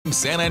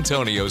San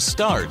Antonio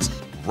starts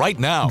right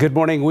now. Good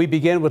morning. We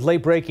begin with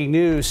late breaking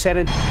news.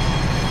 Katrina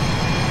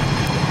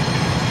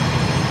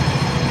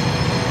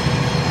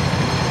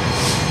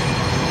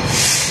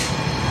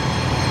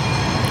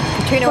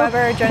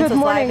Weber joins us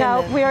live. Good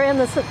morning. We are in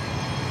the.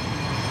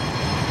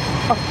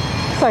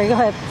 Oh, sorry. Go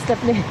ahead,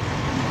 Stephanie.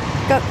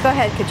 Go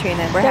ahead,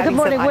 Katrina. Good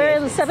morning. We're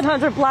in the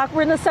 700 block.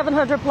 We're in the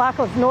 700 block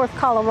of North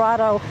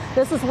Colorado.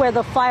 This is where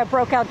the fire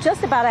broke out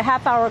just about a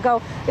half hour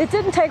ago. It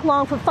didn't take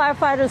long for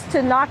firefighters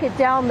to knock it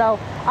down, though.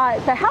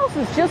 The house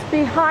is just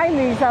behind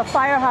these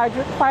fire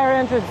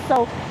hydrants,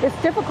 so it's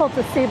difficult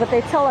to see, but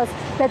they tell us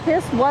that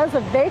this was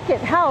a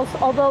vacant house,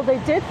 although they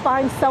did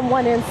find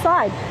someone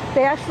inside.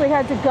 They actually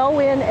had to go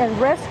in and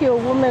rescue a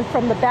woman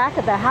from the back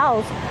of the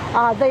house.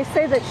 They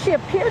say that she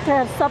appeared to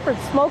have suffered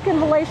smoke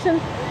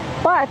inhalation,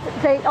 but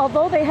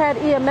although they had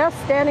EMS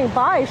standing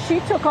by,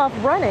 she took off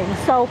running.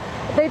 So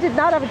they did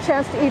not have a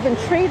chance to even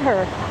treat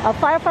her.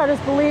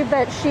 Firefighters believe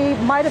that she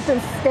might have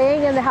been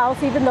staying in the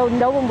house, even though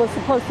no one was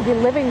supposed to be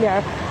living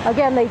there.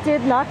 Again, they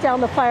did knock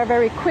down the fire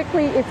very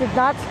quickly. It did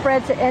not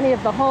spread to any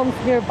of the homes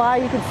nearby.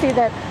 You can see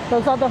that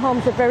those other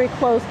homes are very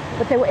close,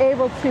 but they were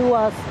able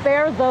to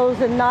spare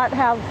those and not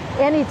have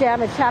any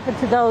damage happen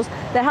to those.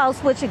 The house,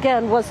 which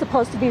again was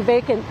supposed to be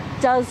vacant,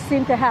 does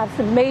seem to have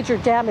some major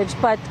damage,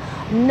 but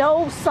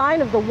no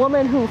sign of the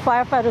woman who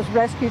firefighters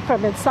rescued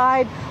from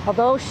inside.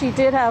 Although she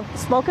did have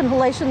smoke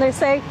inhalation, they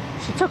say,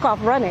 she took off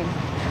running.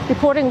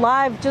 Reporting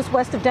live just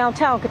west of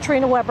downtown,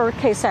 Katrina Weber,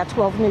 KSAT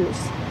 12 News.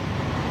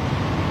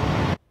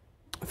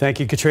 Thank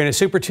you, Katrina.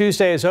 Super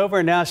Tuesday is over,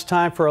 and now it's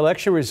time for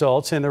election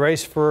results. In the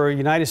race for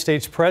United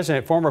States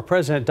President, former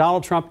President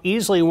Donald Trump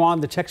easily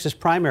won the Texas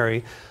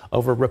primary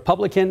over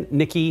Republican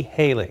Nikki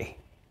Haley.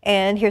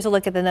 And here's a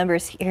look at the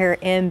numbers here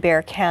in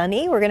Bexar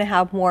County. We're going to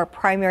have more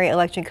primary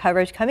election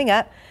coverage coming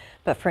up.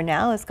 But for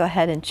now, let's go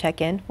ahead and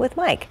check in with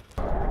Mike.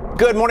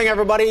 Good morning,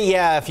 everybody.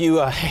 Yeah, if you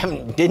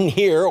didn't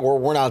hear or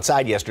weren't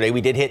outside yesterday,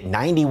 we did hit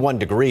 91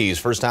 degrees.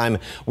 First time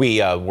we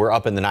were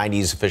up in the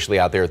 90s officially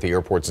out there at the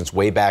airport since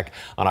way back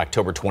on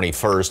October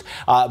 21st.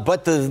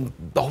 But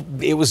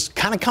it was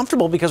kind of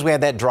comfortable because we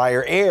had that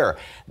drier air.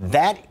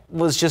 That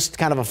was just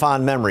kind of a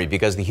fond memory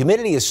because the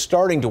humidity is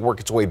starting to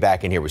work its way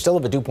back in here. We still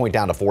have a dew point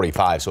down to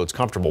 45, so it's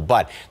comfortable,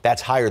 but that's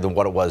higher than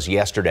what it was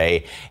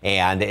yesterday,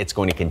 and it's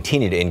going to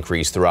continue to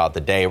increase throughout the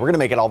day. We're going to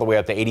make it all the way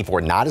up to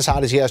 84, not as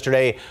hot as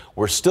yesterday.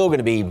 We're still going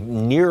to be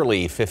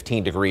nearly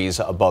 15 degrees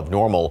above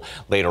normal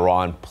later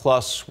on.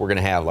 Plus, we're going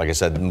to have, like I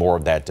said, more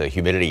of that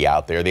humidity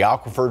out there. The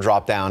aquifer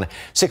dropped down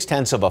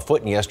 0.6 of a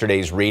foot in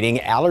yesterday's reading.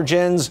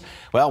 Allergens,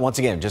 well, once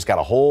again, just got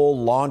a whole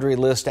laundry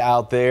list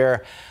out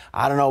there.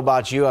 I don't know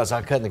about you. I was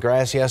out cutting the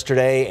grass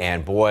yesterday,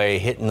 and boy,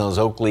 hitting those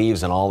oak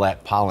leaves and all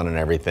that pollen and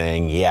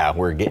everything. Yeah,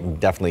 we're getting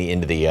definitely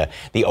into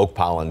the oak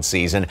pollen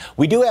season.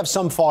 We do have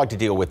some fog to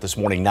deal with this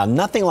morning. Now,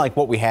 nothing like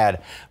what we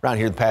had around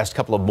here the past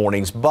couple of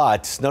mornings,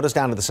 but notice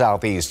down to the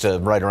southeast,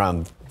 right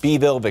around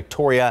Beeville,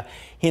 Victoria,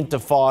 hint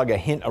of fog, a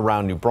hint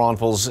around New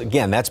Braunfels.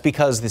 Again, that's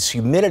because this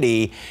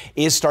humidity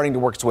is starting to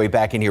work its way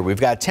back in here.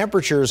 We've got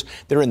temperatures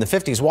that are in the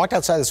 50s. Walked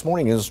outside this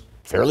morning, it was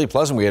fairly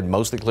pleasant. We had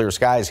mostly clear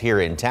skies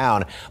here in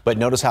town, but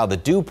notice how the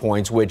dew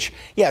points, which,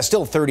 yeah,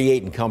 still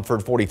 38 in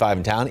Comfort, 45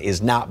 in town,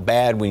 is not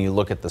bad when you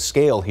look at the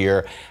scale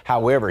here.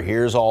 However,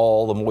 here's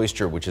all the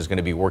moisture, which is going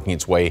to be working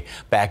its way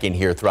back in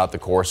here throughout the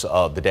course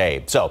of the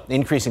day. So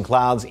increasing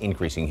clouds,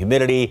 increasing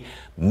humidity,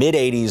 mid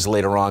 80s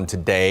later on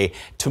today.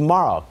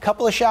 Tomorrow, a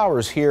couple of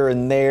showers here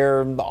and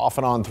there, off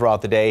and on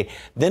throughout the day.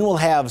 Then we'll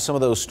have some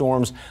of those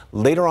storms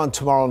later on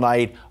tomorrow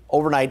night,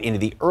 overnight into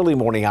the early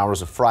morning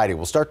hours of Friday.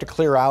 We'll start to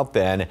clear out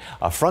then.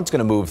 A front's going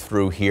to move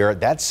through here.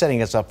 That's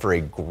setting us up for a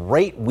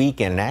great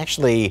weekend, and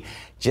actually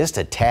just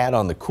a tad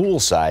on the cool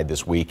side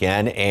this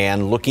weekend,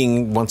 and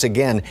looking once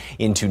again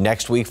into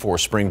next week for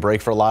spring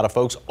break for a lot of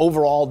folks.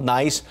 Overall,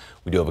 nice.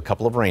 We do have a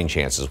couple of rain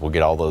chances. We'll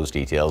get all those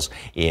details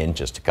in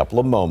just a couple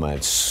of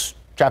moments.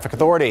 Traffic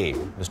Authority,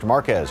 Mr.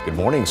 Marquez, good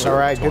morning, sir. All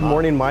right, good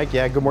morning, Mike.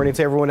 Yeah, good morning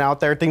to everyone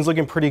out there. Things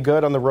looking pretty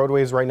good on the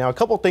roadways right now. A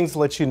couple things to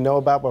let you know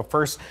about, but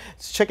first,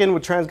 let's check in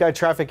with TransGuide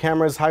traffic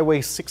cameras.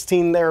 Highway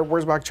 16 there,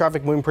 Wurzbach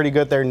traffic moving pretty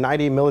good there.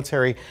 90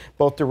 Military,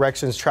 both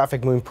directions,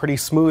 traffic moving pretty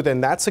smooth,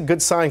 and that's a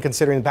good sign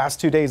considering the past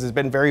 2 days has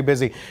been very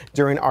busy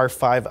during our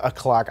 5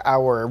 o'clock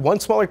hour. One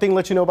smaller thing to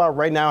let you know about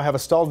right now, I have a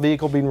stalled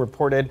vehicle being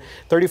reported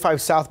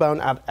 35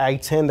 southbound at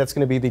I-10. That's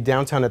going to be the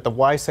downtown at the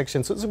Y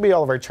section, so this will be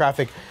all of our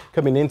traffic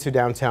coming into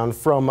downtown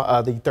from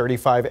the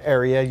 35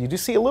 area. You do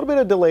see a little bit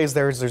of delays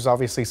there. There's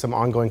obviously some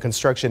ongoing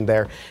construction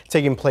there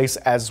taking place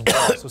as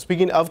well. So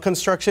speaking of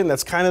construction,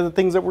 that's kind of the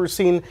things that we're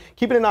seeing.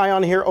 Keeping an eye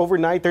on here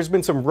overnight. There's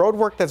been some road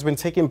work that's been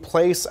taking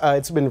place.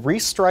 It's been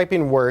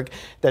restriping work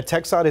that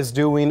KSAT is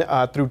doing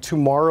through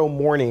tomorrow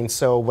morning.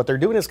 So what they're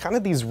doing is kind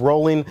of these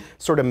rolling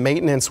sort of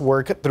maintenance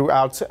work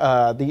throughout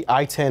the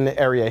I-10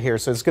 area here.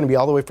 So it's going to be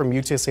all the way from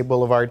UTSA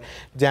Boulevard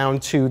down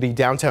to the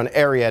downtown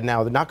area.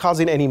 Now, they're not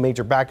causing any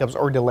major backups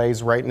or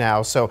delays right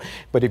now. So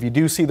But if you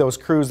do see those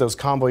crews, those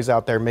convoys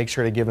out there, make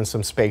sure to give them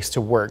some space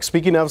to work.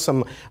 Speaking of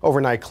some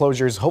overnight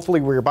closures,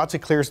 hopefully we're about to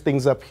clear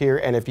things up here.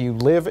 And if you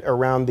live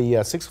around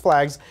the Six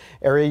Flags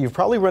area, you've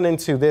probably run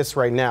into this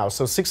right now.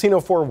 So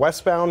 1604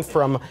 westbound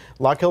from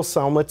Lock Hill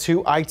Selma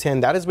to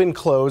I-10, that has been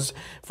closed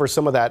for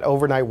some of that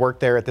overnight work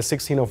there at the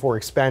 1604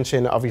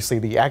 expansion. Obviously,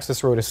 the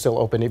access road is still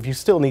open if you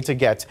still need to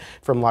get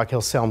from Lock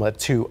Hill Selma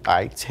to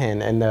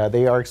I-10. And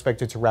they are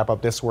expected to wrap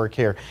up this work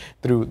here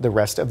through the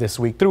rest of this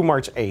week, through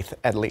March 8th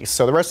at least.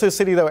 So the rest of the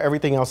city, though,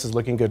 everything else is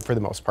looking good for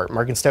the most part.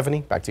 Mark and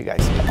Stephanie, back to you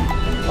guys.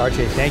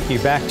 RJ, thank you.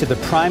 Back to the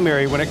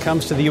primary. When it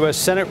comes to the U.S.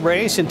 Senate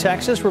race in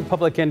Texas,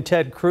 Republican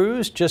Ted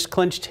Cruz just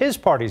clinched his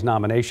party's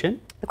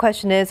nomination. The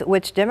question is,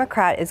 which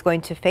Democrat is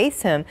going to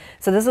face him?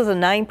 So this was a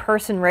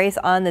 9-person race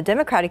on the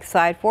Democratic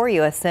side for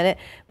U.S. Senate,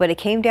 but it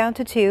came down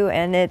to 2,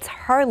 and it's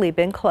hardly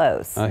been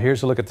close.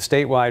 Here's a look at the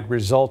statewide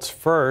results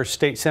first.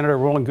 State Senator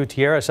Roland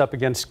Gutierrez up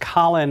against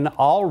Colin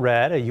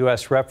Allred, a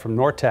U.S. rep from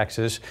North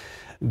Texas.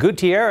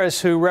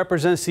 Gutierrez, who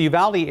represents the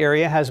Uvalde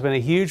area, has been a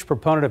huge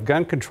proponent of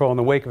gun control in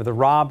the wake of the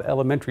Robb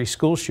Elementary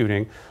School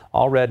shooting.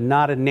 Allred,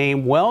 not a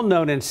name well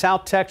known in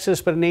South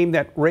Texas, but a name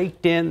that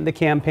raked in the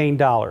campaign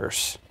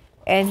dollars.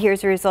 And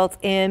here's the results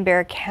in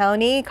Bexar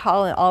County.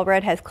 Colin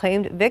Allred has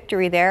claimed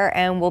victory there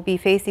and will be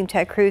facing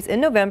Ted Cruz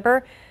in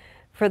November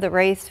for the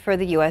race for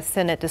the U.S.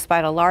 Senate,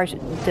 despite a large...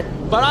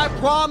 But I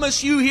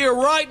promise you here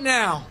right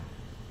now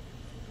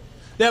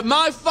that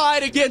my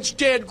fight against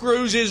Ted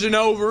Cruz isn't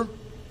over.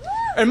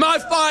 And my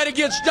fight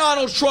against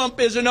Donald Trump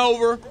isn't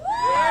over.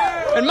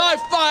 And my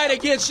fight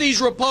against these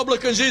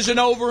Republicans isn't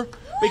over.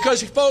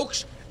 Because,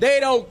 folks,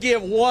 they don't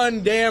give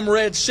one damn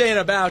red cent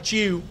about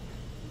you.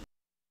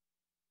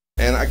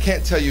 And I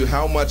can't tell you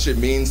how much it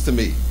means to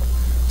me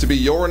to be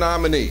your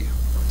nominee,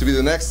 to be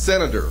the next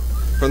senator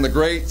from the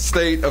great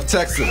state of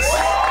Texas.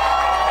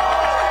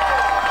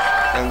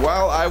 And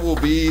while I will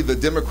be the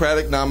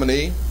Democratic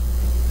nominee,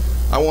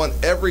 I want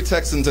every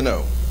Texan to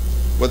know,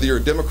 whether you're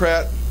a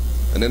Democrat,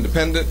 an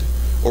independent,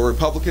 or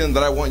Republican,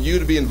 that I want you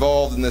to be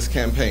involved in this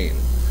campaign.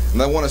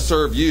 And I want to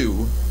serve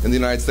you in the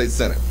United States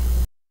Senate.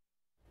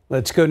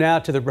 Let's go now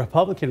to the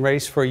Republican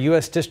race for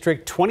U.S.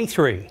 District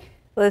 23.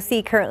 The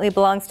seat currently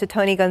belongs to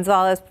Tony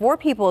Gonzalez. 4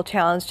 people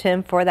challenged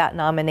him for that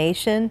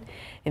nomination.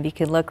 If you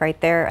can look right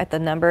there at the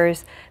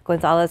numbers,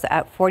 Gonzalez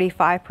at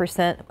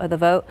 45% of the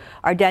vote.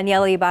 Our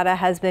Daniela Ibarra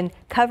has been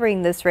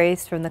covering this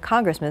race from the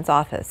congressman's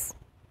office.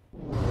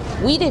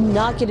 We did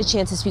not get a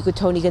chance to speak with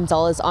Tony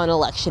Gonzalez on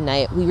election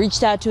night. We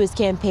reached out to his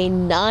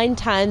campaign 9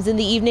 times in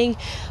the evening,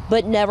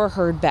 but never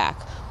heard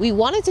back. We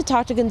wanted to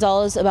talk to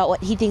Gonzalez about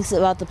what he thinks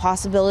about the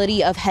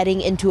possibility of heading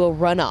into a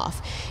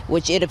runoff,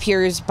 which it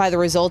appears by the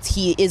results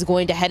he is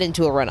going to head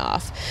into a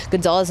runoff.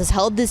 Gonzalez has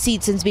held this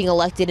seat since being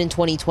elected in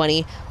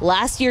 2020.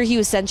 Last year, he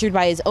was censured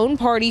by his own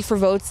party for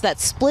votes that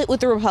split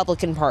with the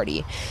Republican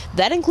Party.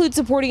 That includes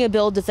supporting a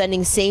bill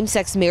defending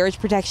same-sex marriage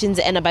protections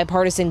and a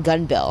bipartisan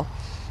gun bill.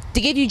 To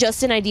give you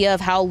just an idea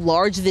of how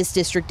large this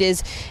district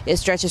is, it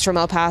stretches from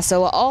El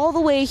Paso all the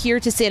way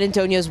here to San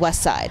Antonio's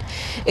west side.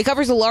 It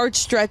covers a large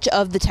stretch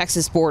of the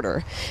Texas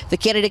border. The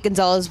candidate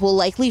Gonzalez will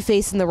likely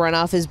face in the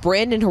runoff is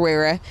Brandon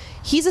Herrera.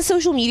 He's a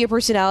social media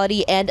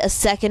personality and a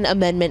Second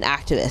Amendment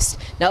activist.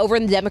 Now, over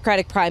in the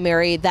Democratic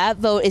primary, that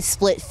vote is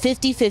split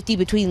 50-50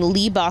 between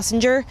Lee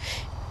Bossinger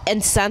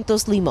and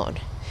Santos Limon.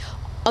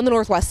 On the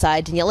northwest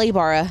side, Daniela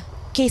Ibarra,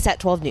 KSAT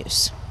 12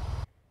 News.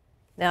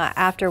 Now,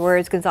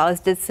 afterwards, Gonzalez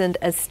did send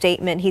a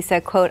statement. He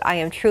said, quote, "I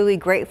am truly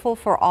grateful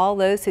for all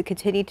those who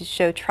continue to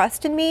show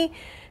trust in me.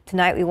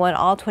 Tonight, we won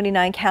all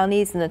 29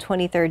 counties in the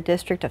 23rd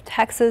District of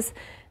Texas.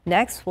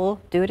 Next,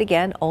 we'll do it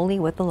again, only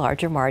with the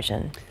larger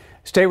margin."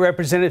 State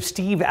Representative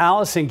Steve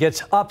Allison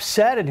gets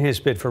upset in his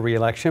bid for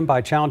re-election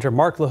by challenger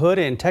Mark LaHood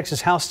in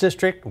Texas House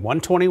District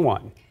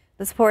 121.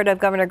 The support of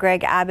Governor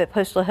Greg Abbott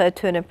pushed LaHood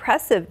to an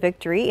impressive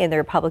victory in the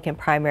Republican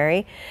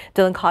primary.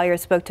 Dylan Collier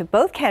spoke to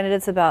both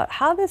candidates about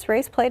how this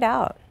race played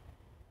out.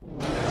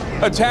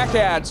 Attack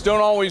ads don't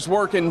always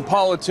work in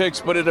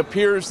politics, but it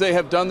appears they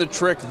have done the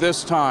trick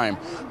this time.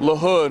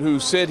 LaHood, who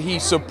said he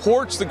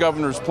supports the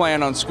governor's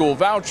plan on school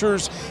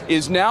vouchers,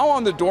 is now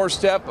on the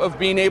doorstep of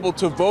being able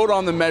to vote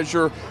on the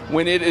measure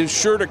when it is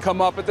sure to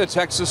come up at the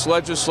Texas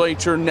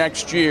legislature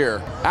next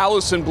year.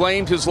 Allison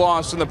blamed his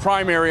loss in the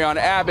primary on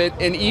Abbott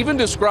and even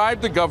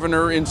described the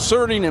governor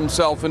inserting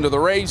himself into the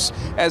race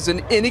as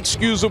an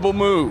inexcusable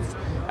move.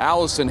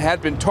 Allison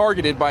had been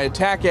targeted by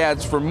attack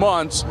ads for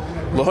months.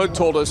 LaHood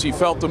told us he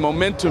felt the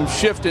momentum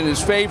shift in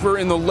his favor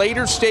in the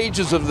later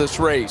stages of this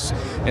race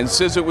and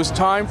says it was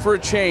time for a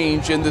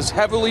change in this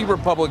heavily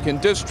Republican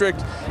district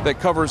that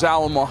covers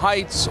Alamo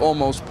Heights,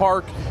 Olmos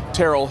Park,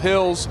 Terrell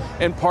Hills,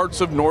 and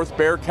parts of North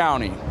Bexar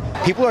County.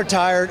 People are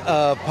tired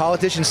of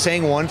politicians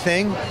saying one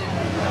thing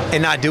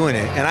and not doing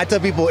it. And I tell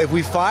people, if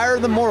we fire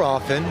them more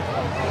often,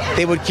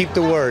 they would keep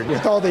the word.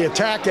 With all the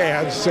attack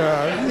ads,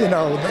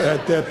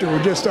 that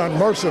were just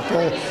unmerciful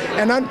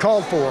and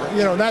uncalled for,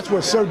 that's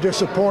what's so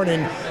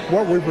disappointing,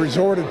 what we've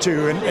resorted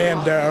to,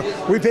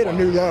 and we've hit a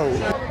new low.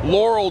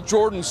 Laurel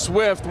Jordan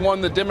Swift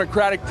won the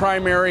Democratic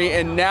primary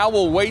and now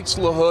awaits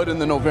LaHood in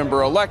the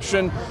November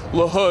election.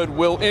 LaHood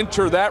will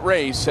enter that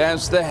race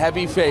as the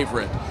heavy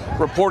favorite.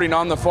 Reporting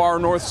on the far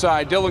north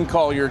side, Dylan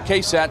Collier,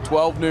 KSAT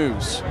 12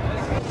 News.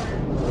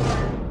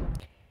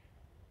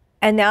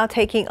 And now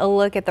taking a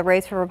look at the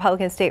race for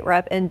Republican State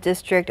Rep in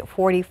District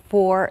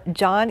 44,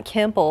 John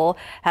Kimball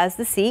has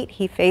the seat.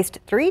 He faced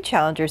 3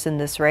 challengers in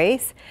this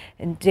race,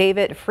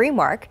 David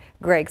Freemark,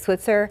 Greg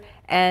Switzer,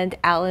 and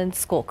Alan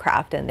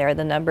Schoolcraft. And there are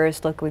the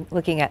numbers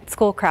looking at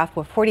Schoolcraft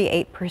with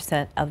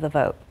 48% of the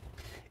vote.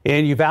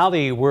 In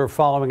Uvalde, we're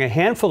following a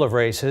handful of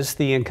races.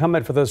 The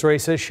incumbent for those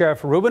races,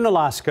 Sheriff Ruben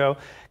Nolasco,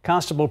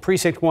 Constable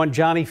Precinct 1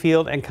 Johnny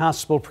Field, and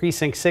Constable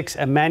Precinct 6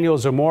 Emmanuel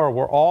Zamora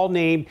were all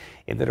named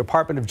in the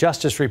Department of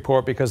Justice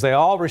report because they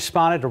all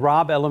responded to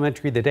Robb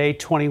Elementary the day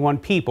 21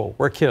 people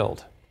were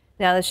killed.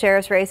 Now the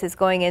sheriff's race is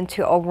going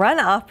into a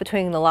runoff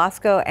between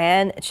Nolasco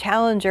and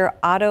challenger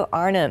Otto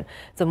Arnhem.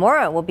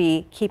 Zamora will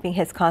be keeping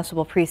his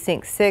Constable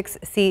Precinct 6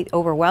 seat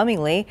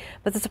overwhelmingly,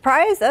 but the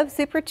surprise of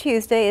Super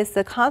Tuesday is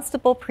the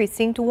Constable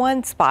Precinct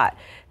 1 spot.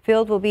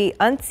 Field will be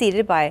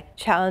unseated by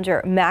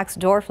challenger Max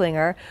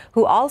Dorflinger,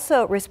 who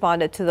also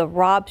responded to the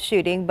Robb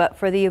shooting, but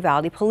for the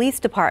Uvalde Police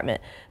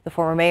Department. The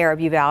former mayor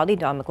of Uvalde,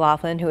 Don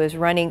McLaughlin, who is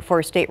running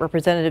for State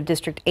Representative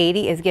District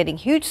 80, is getting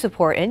huge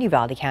support in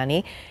Uvalde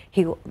County.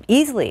 He will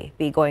easily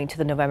be going to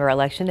the November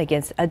election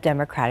against a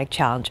Democratic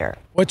challenger.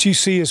 What you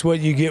see is what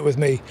you get with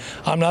me.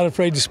 I'm not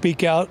afraid to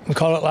speak out and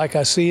call it like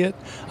I see it.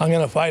 I'm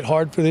going to fight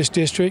hard for this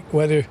district,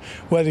 whether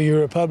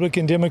you're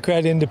Republican,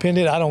 Democrat,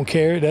 Independent, I don't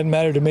care. It doesn't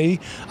matter to me.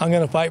 I'm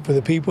going to fight for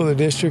the people of the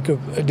district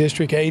of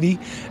District 80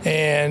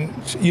 and,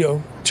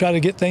 try to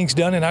get things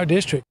done in our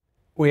district.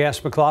 We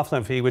asked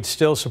McLaughlin if he would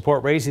still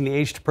support raising the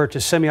age to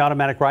purchase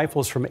semi-automatic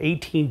rifles from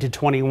 18 to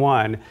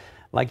 21.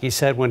 Like he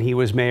said when he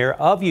was mayor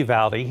of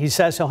Uvalde, he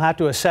says he'll have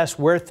to assess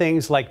where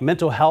things like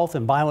mental health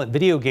and violent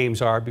video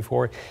games are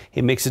before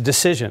he makes a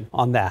decision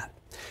on that.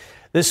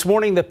 This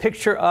morning, the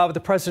picture of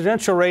the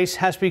presidential race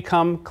has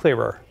become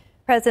clearer.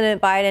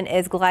 President Biden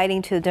is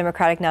gliding to the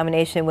Democratic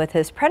nomination with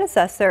his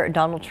predecessor,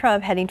 Donald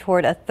Trump, heading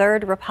toward a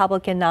 3rd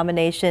Republican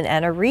nomination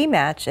and a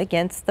rematch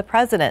against the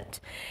president.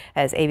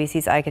 As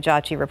ABC's Ike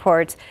Ajachi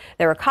reports,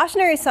 there were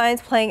cautionary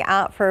signs playing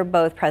out for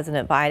both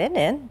President Biden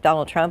and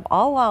Donald Trump,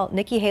 all while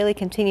Nikki Haley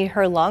continued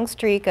her long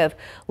streak of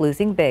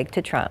losing big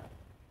to Trump.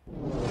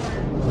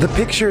 The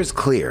picture is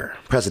clear.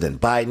 President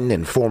Biden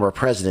and former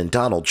President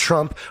Donald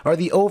Trump are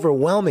the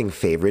overwhelming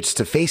favorites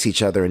to face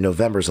each other in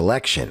November's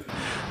election.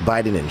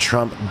 Biden and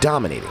Trump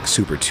dominating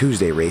Super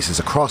Tuesday races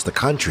across the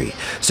country,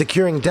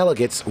 securing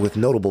delegates with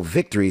notable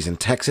victories in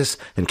Texas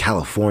and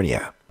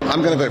California.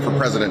 I'm going to vote for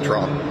President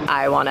Trump.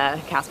 I want to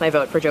cast my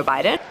vote for Joe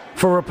Biden.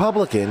 For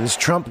Republicans,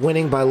 Trump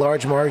winning by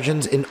large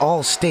margins in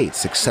all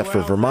states except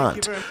for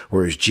Vermont,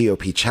 where his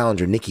GOP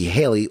challenger Nikki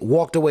Haley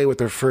walked away with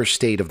her first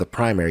state of the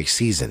primary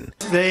season.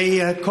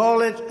 They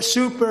call it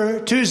Super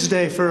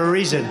Tuesday for a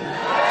reason.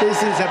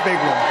 This is a big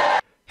one.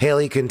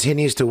 Haley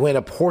continues to win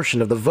a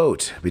portion of the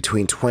vote,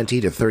 between 20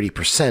 to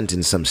 30%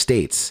 in some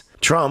states.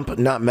 Trump,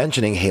 not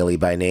mentioning Haley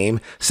by name,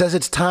 says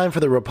it's time for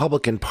the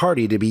Republican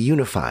Party to be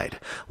unified,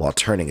 while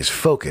turning his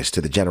focus to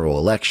the general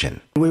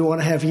election. We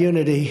want to have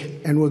unity,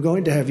 and we're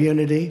going to have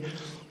unity,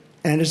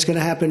 and it's going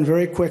to happen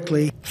very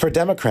quickly. For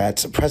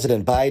Democrats,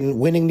 President Biden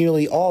winning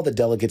nearly all the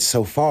delegates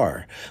so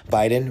far.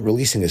 Biden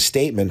releasing a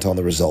statement on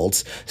the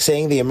results,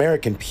 saying the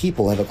American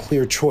people have a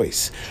clear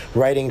choice.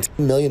 Writing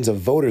millions of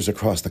voters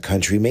across the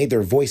country made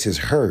their voices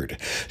heard,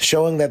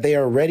 showing that they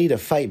are ready to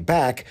fight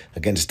back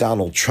against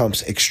Donald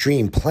Trump's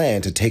extreme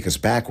plan to take us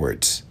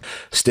backwards.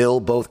 Still,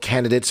 both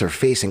candidates are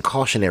facing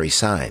cautionary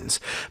signs.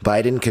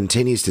 Biden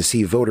continues to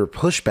see voter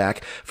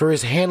pushback for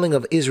his handling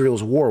of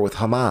Israel's war with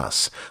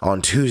Hamas.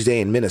 On Tuesday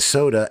in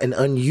Minnesota, an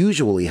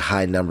unusually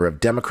high number of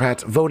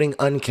Democrats voting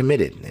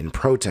uncommitted in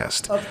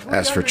protest.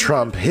 As for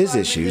Trump, his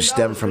issues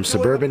stem from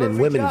suburban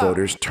and women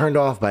voters turned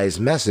off by his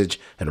message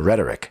and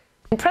rhetoric.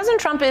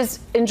 President Trump is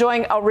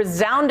enjoying a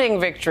resounding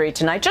victory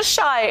tonight, just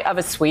shy of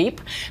a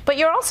sweep, but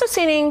you're also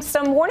seeing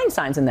some warning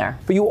signs in there.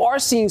 But you are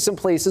seeing some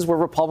places where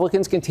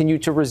Republicans continue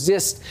to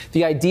resist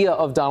the idea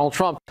of Donald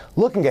Trump.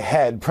 Looking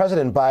ahead,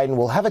 President Biden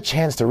will have a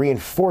chance to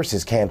reinforce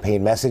his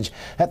campaign message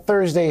at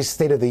Thursday's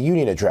State of the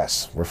Union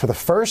address, where for the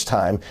first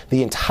time,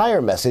 the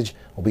entire message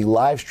will be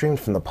live streamed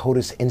from the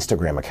POTUS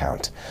Instagram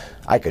account.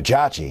 Ike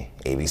Ajachi,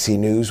 ABC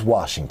News,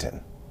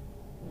 Washington.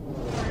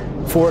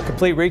 For a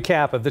complete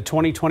recap of the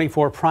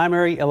 2024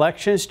 primary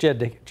elections,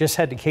 just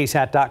head to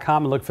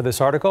KSAT.com and look for this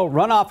article.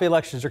 Runoff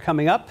elections are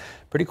coming up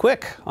pretty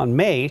quick on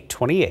May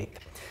 28th.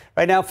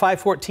 Right now,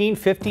 5:14,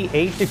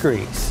 58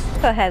 degrees.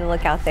 Go ahead and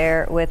look out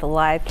there with a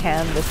live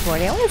cam this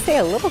morning. I want to say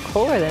a little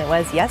cooler than it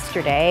was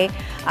yesterday.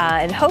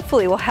 And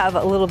hopefully we'll have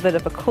a little bit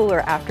of a cooler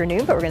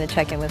afternoon, but we're going to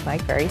check in with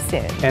Mike very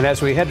soon. And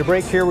as we head to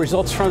break here,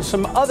 results from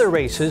some other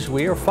races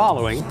we are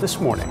following this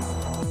morning.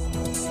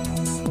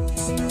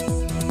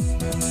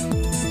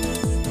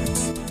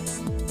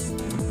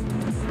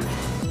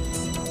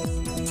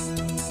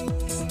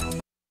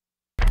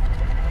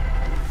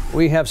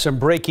 We have some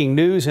breaking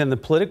news in the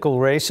political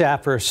race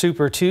after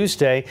Super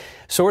Tuesday.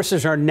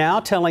 Sources are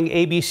now telling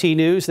ABC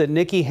News that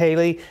Nikki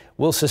Haley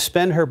will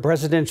suspend her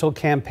presidential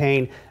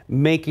campaign,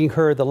 making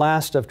her the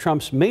last of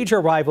Trump's major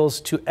rivals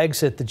to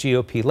exit the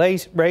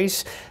GOP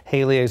race.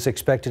 Haley is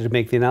expected to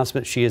make the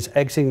announcement she is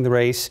exiting the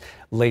race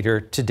later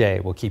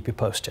today. We'll keep you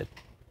posted.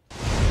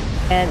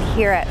 And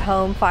here at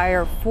home,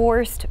 fire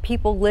forced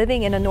people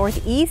living in a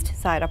northeast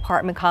side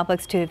apartment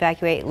complex to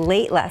evacuate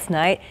late last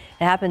night.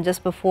 It happened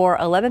just before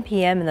 11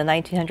 p.m. in the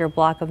 1900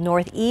 block of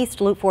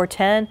Northeast Loop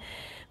 410.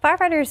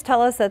 Firefighters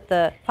tell us that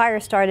the fire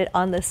started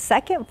on the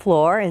second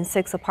floor and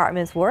 6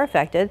 apartments were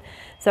affected.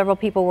 Several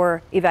people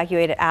were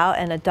evacuated out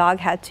and a dog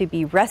had to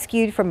be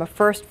rescued from a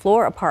first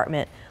floor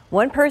apartment.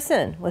 One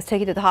person was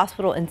taken to the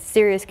hospital in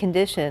serious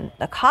condition.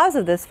 The cause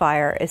of this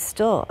fire is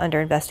still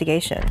under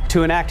investigation.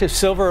 To an active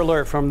silver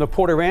alert from the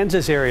Port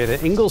Aransas area, the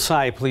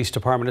Ingleside Police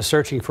Department is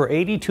searching for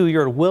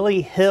 82-year-old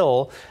Willie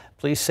Hill.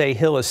 Police say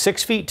Hill is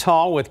 6 feet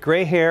tall with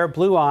gray hair,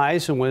 blue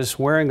eyes, and was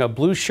wearing a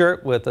blue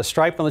shirt with a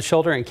stripe on the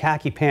shoulder and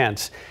khaki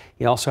pants.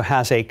 He also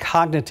has a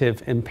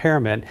cognitive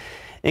impairment.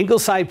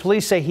 Ingleside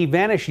police say he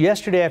vanished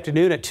yesterday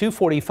afternoon at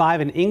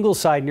 2:45 in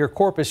Ingleside near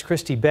Corpus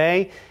Christi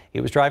Bay. He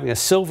was driving a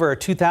silver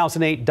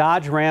 2008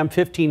 Dodge Ram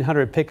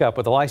 1500 pickup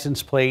with a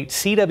license plate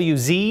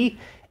CWZ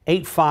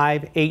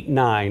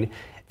 8589. If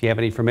you have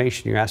any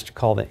information, you're asked to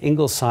call the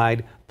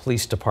Ingleside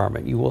Police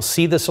Department. You will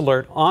see this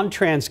alert on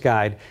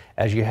TransGuide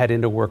as you head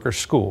into work or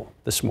school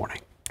this morning.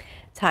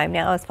 Time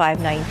now is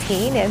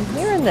 5:19, and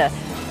we're in the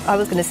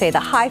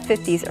high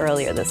 50s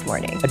earlier this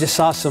morning. I just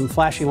saw some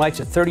flashing lights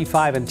at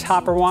 35 in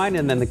Topperwine,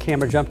 and then the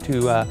camera jumped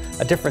to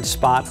a different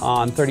spot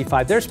on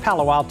 35. There's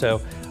Palo Alto.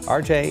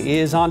 RJ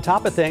is on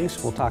top of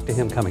things. We'll talk to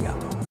him coming up.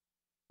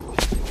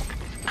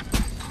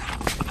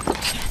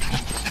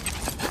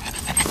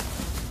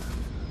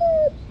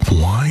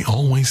 Why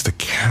always the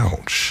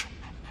couch?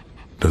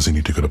 Does he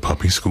need to go to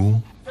puppy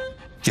school?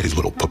 Get his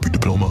little puppy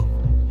diploma.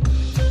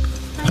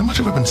 How much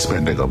have I been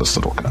spending on this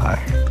little guy?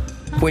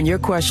 When your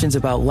questions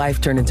about life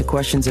turn into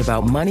questions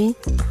about money,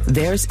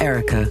 there's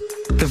Erica,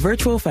 the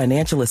virtual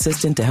financial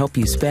assistant to help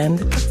you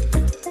spend,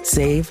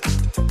 save,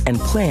 and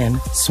plan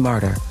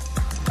smarter.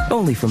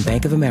 Only from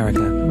Bank of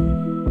America.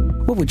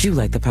 What would you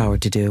like the power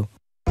to do?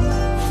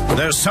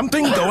 There's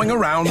something going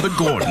around the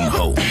Gordon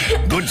home.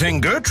 Good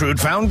thing Gertrude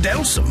found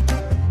Delsum.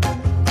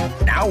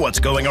 Now what's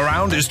going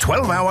around is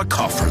 12-hour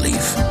cough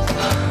relief.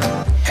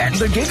 And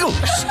the giggles.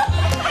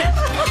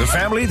 The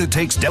family that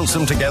takes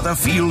Delsum together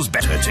feels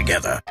better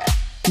together.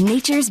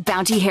 Nature's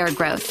Bounty Hair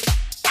Growth.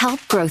 Help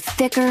grow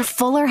thicker,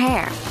 fuller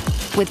hair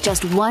with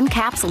just 1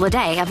 capsule a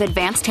day of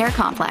Advanced Hair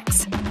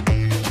Complex.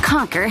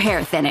 Conquer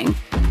hair thinning.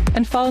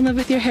 And fall in love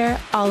with your hair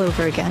all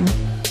over again.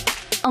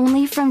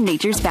 Only from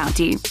Nature's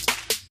Bounty.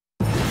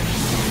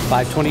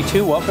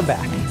 5:22, welcome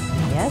back.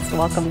 Yes,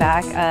 welcome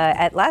back.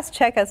 At last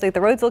check, I was like,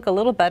 the roads look a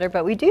little better,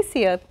 but we do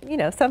see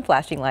some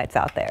flashing lights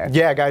out there.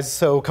 Yeah, guys.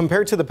 So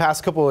compared to the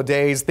past couple of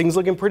days, things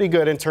looking pretty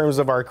good in terms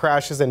of our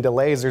crashes and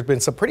delays. There's been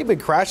some pretty big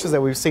crashes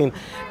that we've seen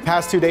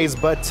past 2 days,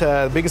 but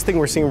the biggest thing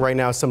we're seeing right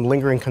now is some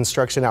lingering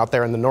construction out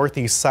there on the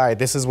northeast side.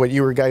 This is what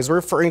you guys were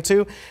referring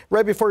to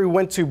right before we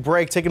went to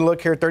break. Taking a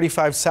look here,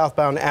 35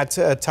 southbound at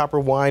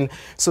Topperwine.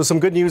 So some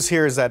good news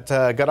here is that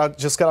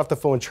just got off the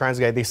phone with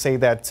TransGuide. They say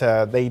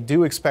that they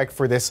do expect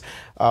for this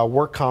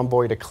work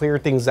convoy to clear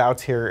things out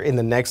here in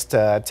the next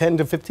 10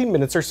 to 15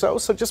 minutes or so.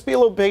 So just be a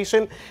little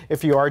patient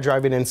if you are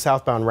driving in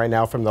southbound right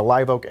now from the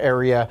Live Oak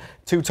area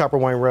to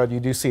Topperwine Road. You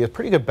do see a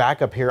pretty good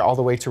backup here all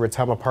the way to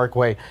Retama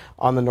Parkway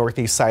on the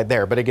northeast side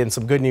there. But again,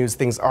 some good news.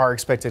 Things are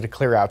expected to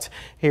clear out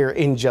here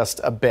in just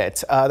a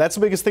bit. That's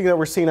the biggest thing that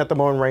we're seeing at the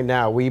moment right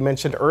now. We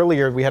mentioned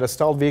earlier we had a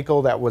stalled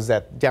vehicle that was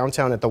at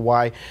downtown at the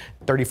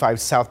Y35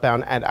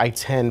 southbound at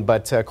I-10.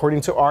 But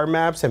according to our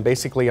maps and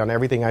basically on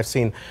everything I've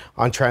seen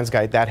on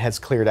TransGuide, that has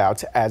cleared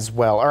out as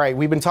well. All right,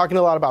 we've been talking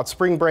a lot about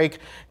spring break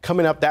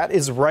coming up. That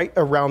is right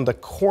around the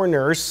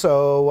corner.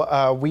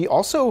 So we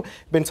also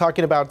been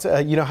talking about,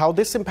 how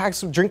this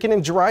impacts drinking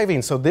and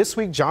driving. So this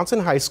week, Johnson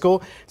High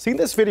School, seeing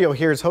this video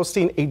here, is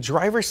hosting a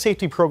driver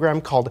safety program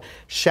called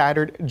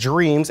Shattered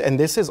Dreams. And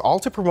this is all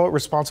to promote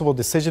responsible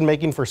decision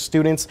making for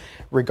students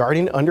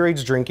regarding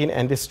underage drinking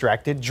and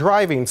distracted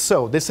driving.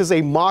 So this is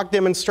a mock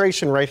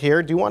demonstration right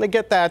here. Do you want to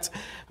get that?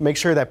 Make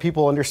sure that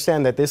people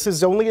understand that this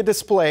is only a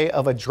display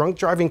of a drunk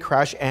driving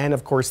crash and,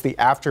 of course, the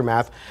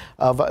aftermath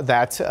of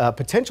that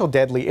potential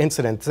deadly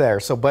incident there.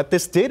 But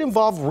this did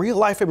involve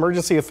real-life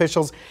emergency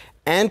officials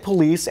and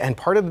police, and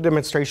part of the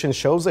demonstration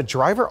shows a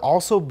driver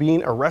also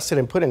being arrested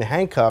and put in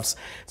handcuffs.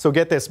 So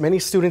get this, many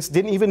students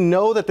didn't even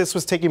know that this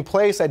was taking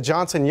place at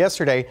Johnson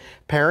yesterday.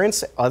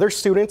 Parents, other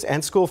students,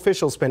 and school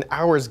officials spent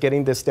hours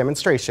getting this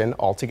demonstration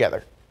all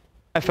together.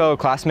 My fellow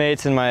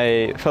classmates and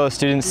my fellow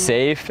students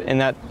safe, and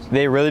that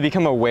they really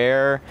become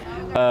aware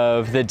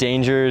of the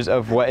dangers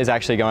of what is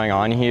actually going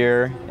on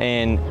here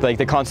and like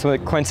the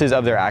consequences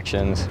of their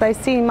actions. I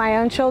see my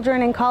own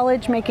children in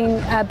college making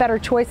better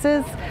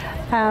choices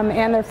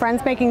and their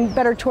friends making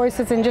better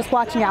choices and just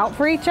watching out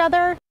for each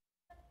other.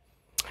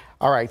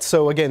 All right,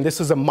 so again, this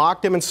is a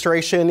mock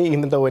demonstration,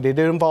 even though it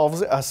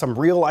involves some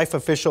real-life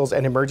officials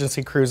and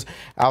emergency crews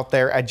out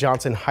there at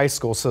Johnson High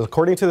School. So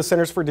according to the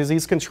Centers for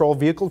Disease Control,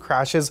 vehicle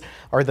crashes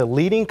are the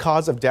leading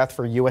cause of death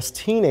for U.S.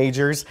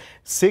 teenagers.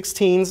 6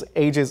 teens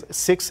ages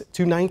 6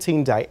 to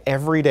 19 die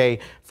every day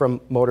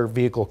from motor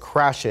vehicle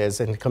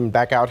crashes. And coming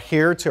back out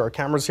here to our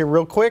cameras here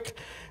real quick,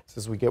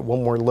 as we get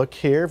one more look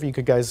here, if you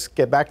could guys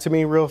get back to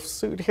me real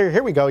soon.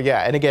 Here we go.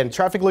 Yeah, and again,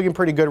 traffic looking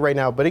pretty good right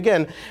now. But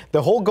again, the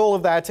whole goal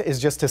of that is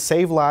just to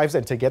save lives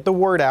and to get the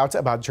word out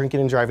about drinking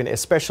and driving,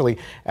 especially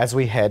as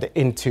we head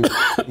into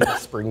the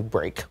spring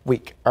break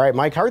week. All right,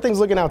 Mike, how are things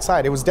looking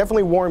outside? It was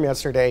definitely warm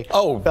yesterday.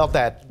 Oh, felt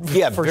that.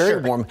 Yeah, for very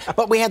sure. warm.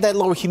 But we had that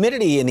low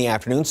humidity in the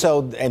afternoon,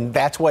 and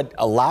that's what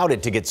allowed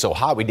it to get so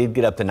hot. We did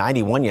get up to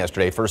 91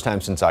 yesterday, first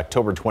time since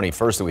October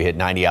 21st that we hit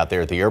 90 out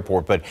there at the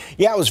airport. But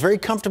yeah, it was very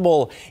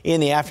comfortable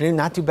in the afternoon.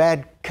 Not too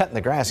bad cutting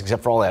the grass,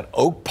 except for all that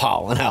oak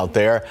pollen out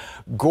there.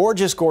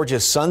 Gorgeous,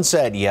 gorgeous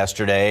sunset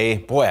yesterday.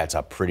 Boy, that's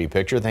a pretty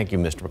picture. Thank you,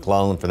 Mr.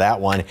 McClellan, for that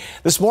one.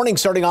 This morning,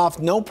 starting off,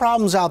 no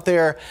problems out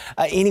there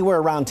anywhere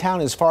around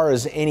town as far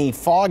as any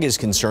fog is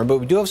concerned, but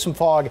we do have some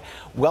fog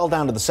well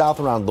down to the south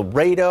around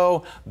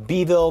Laredo,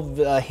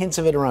 Beeville, hints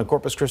of it around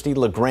Corpus Christi,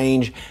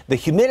 LaGrange. The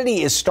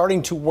humidity is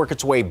starting to work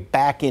its way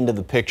back into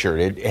the picture.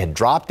 It had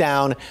dropped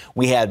down.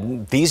 We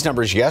had these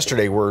numbers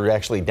yesterday were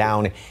actually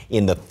down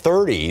in the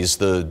 30s,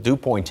 the dew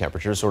point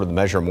temperature, sort of the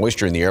measure of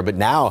moisture in the air, but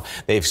now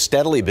they've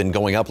steadily been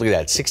going up. Look at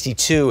that,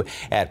 62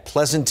 at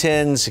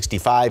Pleasanton,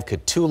 65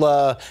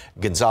 Cotulla,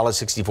 Gonzales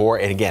 64,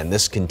 and again,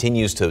 this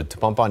continues to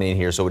pump on in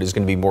here, so it is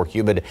going to be more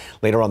humid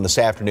later on this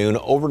afternoon,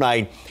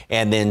 overnight,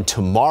 and then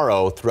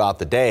tomorrow throughout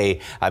the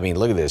day. I mean,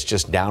 look at this,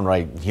 just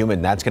downright humid,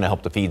 and that's going to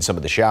help to feed some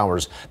of the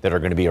showers that are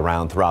going to be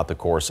around throughout the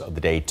course of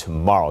the day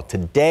tomorrow.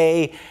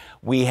 Today,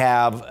 we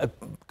have a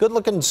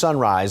good-looking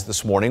sunrise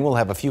this morning. We'll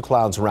have a few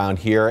clouds around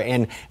here,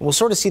 and we'll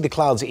sort of see the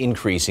clouds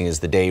increasing as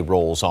the day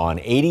rolls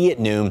on. 80 at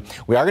noon.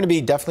 We are going to be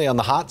definitely on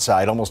the hot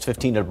side, almost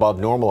 15 above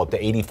normal, up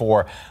to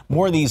 84.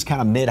 More of these kind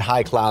of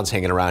mid-high clouds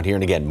hanging around here,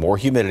 and again, more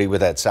humidity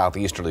with that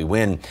southeasterly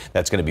wind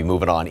that's going to be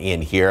moving on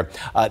in here.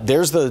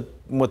 There's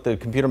what the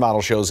computer model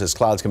shows as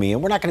clouds coming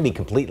in. We're not going to be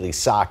completely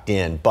socked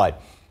in,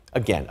 but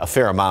again, a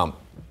fair amount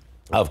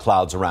of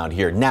clouds around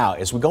here. Now,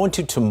 as we go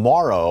into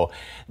tomorrow,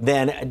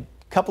 then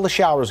couple of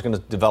showers going to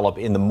develop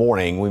in the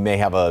morning. We may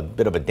have a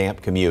bit of a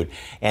damp commute.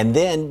 And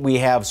then we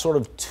have sort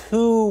of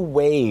 2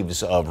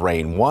 waves of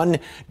rain, one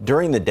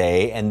during the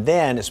day, and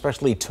then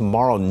especially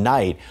tomorrow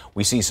night,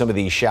 we see some of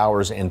these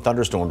showers and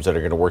thunderstorms that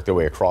are going to work their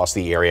way across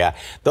the area.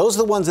 Those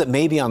are the ones that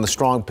may be on the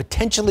strong,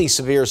 potentially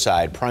severe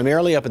side,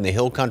 primarily up in the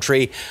hill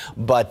country,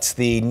 but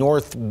the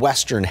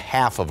northwestern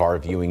half of our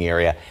viewing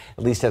area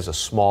at least has a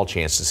small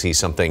chance to see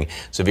something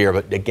severe.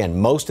 But again,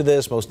 most of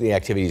the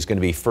activity is going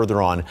to be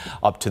further on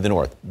up to the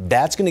north.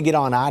 That's going to get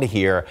on out of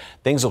here.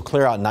 Things will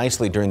clear out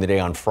nicely during the day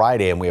on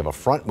Friday, and we have a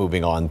front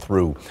moving on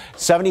through.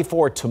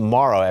 74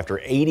 tomorrow after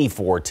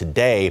 84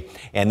 today.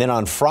 And then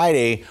on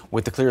Friday,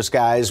 with the clear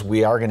skies,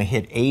 we are going to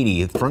hit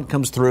 80. The front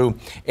comes through,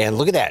 and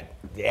look at that.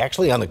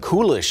 Actually, on the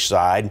coolish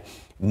side,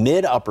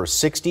 mid-upper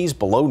 60s,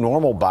 below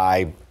normal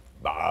by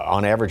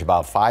on average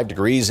about 5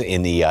 degrees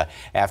in the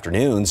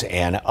afternoons,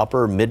 and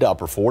mid to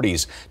upper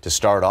 40s to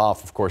start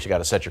off. Of course, you got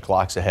to set your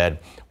clocks ahead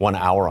 1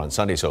 hour on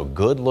Sunday, so a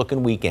good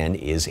looking weekend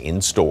is in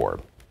store.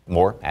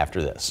 More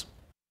after this.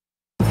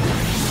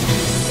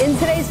 In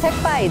today's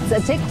Tech Bites,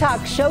 a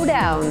TikTok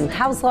showdown.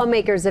 House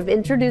lawmakers have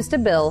introduced a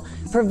bill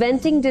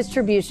preventing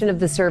distribution of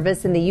the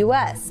service in the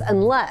U.S.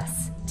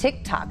 unless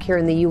TikTok here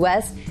in the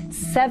U.S.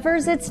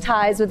 severs its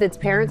ties with its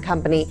parent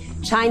company,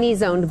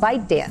 Chinese-owned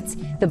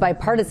ByteDance. The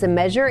bipartisan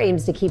measure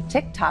aims to keep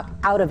TikTok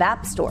out of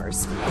app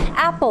stores.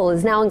 Apple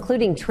is now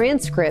including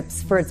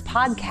transcripts for its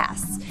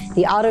podcasts.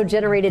 The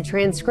auto-generated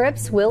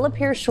transcripts will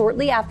appear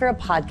shortly after a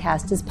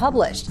podcast is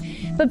published.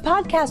 But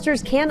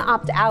podcasters can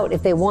opt out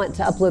if they want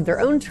to upload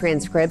their own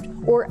transcript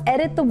or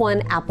edit the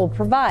one Apple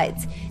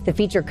provides. The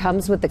feature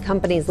comes with the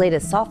company's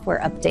latest software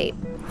update.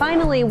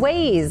 Finally,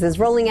 Waze is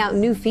rolling out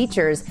new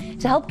features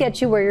to help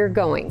get you where you're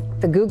going.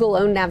 The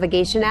Google-owned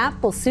navigation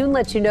app will soon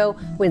let you know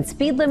when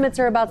speed limits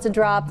are about to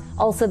drop,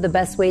 also the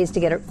best ways to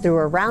get through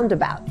a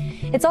roundabout.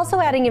 It's also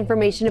adding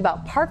information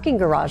about parking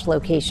garage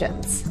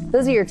locations.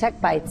 Those are your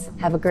Tech Bites.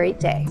 Have a great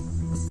day.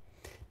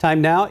 Time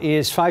now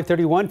is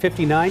 5:31,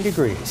 59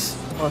 degrees.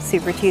 Well,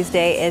 Super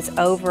Tuesday is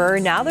over.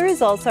 Now the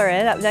results are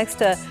in. Up next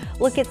to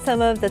look at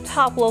some of the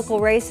top local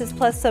races,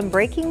 plus some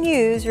breaking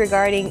news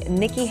regarding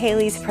Nikki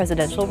Haley's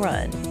presidential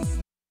run.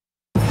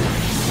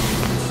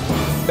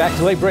 Back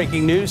to late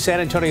breaking news. San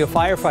Antonio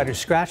firefighters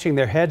scratching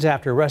their heads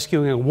after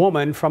rescuing a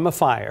woman from a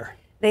fire.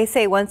 They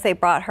say once they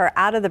brought her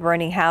out of the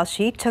burning house,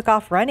 she took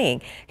off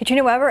running.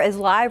 Katrina Weber is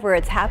live where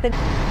it's happened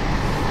in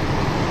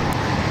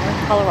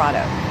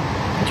Colorado.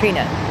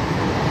 Katrina.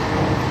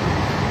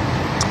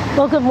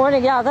 Well, good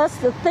morning. Yeah, that's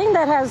the thing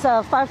that has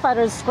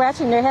firefighters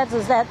scratching their heads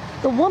is that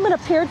the woman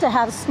appeared to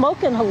have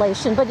smoke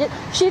inhalation, but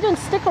she didn't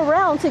stick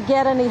around to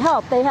get any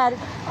help. They had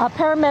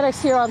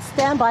paramedics here on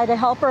standby to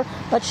help her,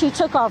 but she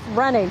took off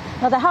running.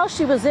 Now, the house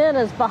she was in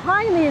is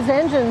behind these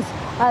engines.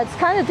 It's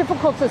kind of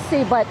difficult to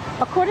see, but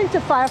according to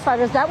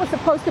firefighters, that was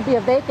supposed to be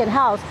a vacant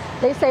house.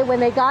 They say when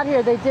they got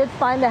here, they did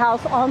find the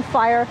house on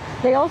fire.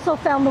 They also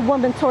found the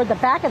woman toward the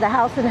back of the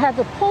house and had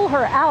to pull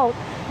her out.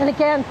 And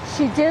again,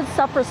 she did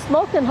suffer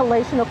smoke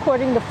inhalation.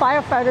 According to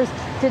firefighters,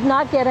 did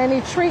not get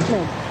any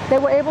treatment. They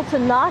were able to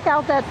knock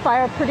out that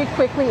fire pretty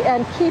quickly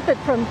and keep it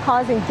from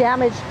causing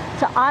damage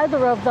to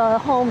either of the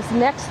homes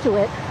next to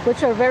it,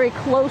 which are very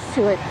close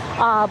to it.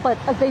 But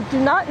they do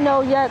not know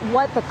yet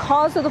what the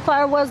cause of the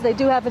fire was. They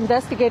do have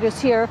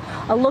investigators here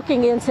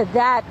looking into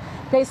that.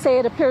 They say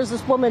it appears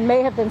this woman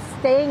may have been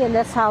staying in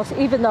this house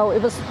even though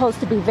it was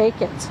supposed to be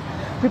vacant.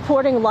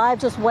 Reporting live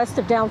just west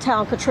of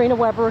downtown, Katrina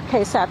Weber,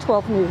 KSAT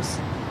 12 News.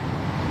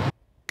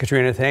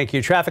 Katrina, thank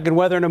you. Traffic and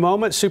weather in a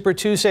moment. Super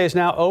Tuesday is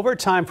now over.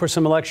 Time for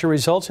some election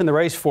results in the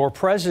race for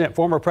president.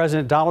 Former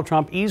President Donald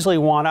Trump easily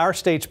won our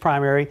state's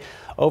primary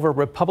over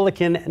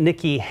Republican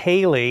Nikki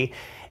Haley.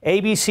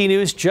 ABC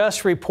News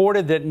just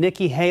reported that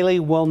Nikki Haley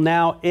will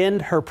now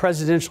end her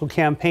presidential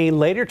campaign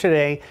later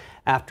today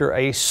after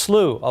a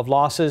slew of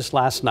losses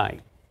last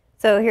night.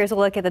 So here's a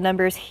look at the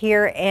numbers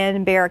here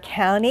in Bexar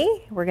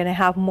County. We're going to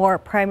have more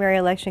primary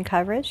election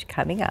coverage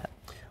coming up.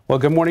 Well,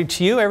 good morning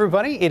to you,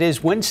 everybody. It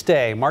is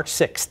Wednesday, March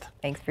 6th.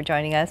 Thanks for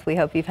joining us. We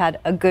hope you've had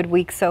a good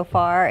week so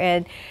far.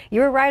 And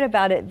you were right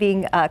about it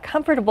being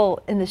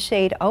comfortable in the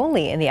shade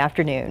only in the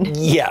afternoon.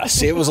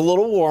 Yes, it was a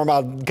little warm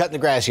out cutting the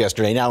grass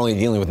yesterday, not only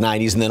dealing with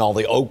 90s and then all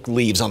the oak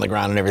leaves on the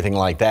ground and everything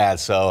like that.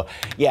 So,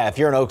 yeah, if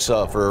you're an oak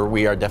sufferer,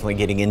 we are definitely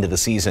getting into the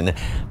season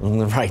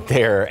right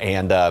there.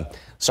 And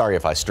sorry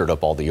if I stirred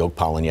up all the oak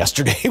pollen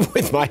yesterday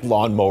with my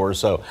lawnmower.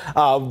 So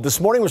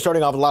this morning we're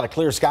starting off with a lot of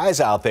clear skies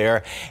out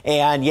there.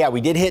 And yeah, we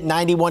did hit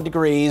 91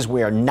 degrees.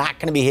 We are not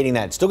going to be hitting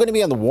that. Still going to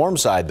be on the warm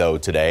side though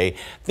today,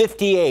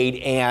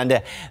 58.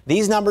 And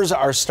these numbers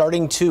are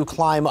starting to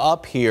climb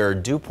up here.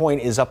 Dew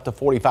point is up to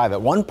 45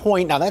 at one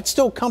point. Now that's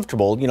still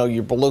comfortable. You know,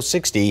 you're below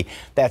 60.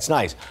 That's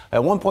nice.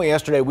 At one point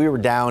yesterday, we were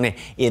down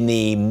in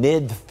the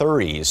mid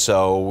 30s.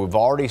 So we've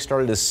already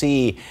started to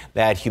see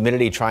that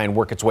humidity try and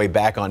work its way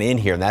back on in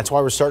here. And that's why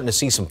we're starting to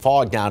see some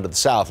fog down to the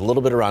south, a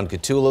little bit around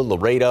Cotulla,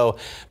 Laredo,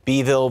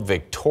 Beeville,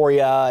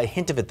 Victoria, a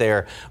hint of it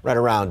there right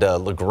around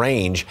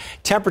LaGrange.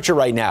 Temperature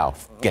right now,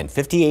 again,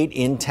 58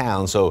 in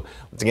town. So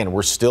once again,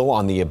 we're still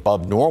on the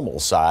above normal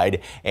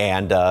side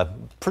and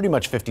pretty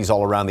much 50s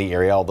all around the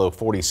area, although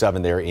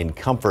 47 there in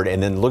Comfort.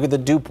 And then look at the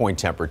dew point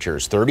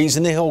temperatures, 30s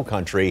in the hill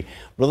country,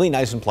 really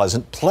nice and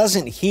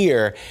pleasant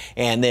here.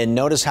 And then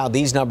notice how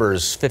these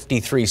numbers,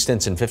 53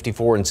 Stinson,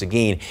 54 in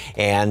Seguin,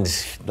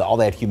 and all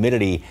that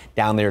humidity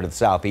down there to the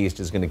southeast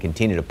is going to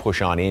continue to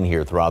push on in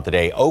here throughout the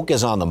day. Oak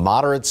is on the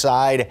moderate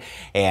side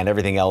and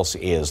everything else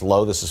is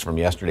low. This is from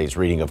yesterday's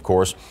reading, of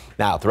course.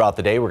 Now, throughout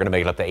the day, we're going to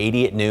make it up to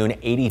 80 at noon,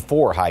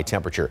 84 high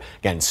temperature.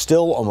 Again,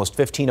 still almost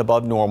 15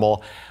 above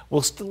normal.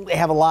 We'll still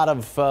have a lot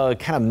of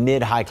kind of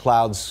mid-high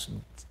clouds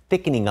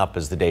thickening up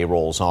as the day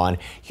rolls on.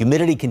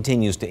 Humidity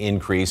continues to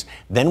increase.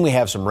 Then we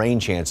have some rain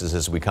chances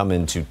as we come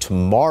into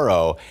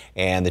tomorrow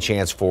and the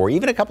chance for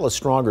even a couple of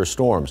stronger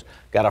storms.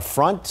 Got a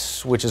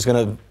front, which is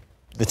going to,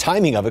 the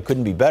timing of it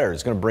couldn't be better.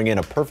 It's going to bring in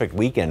a perfect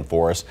weekend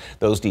for us.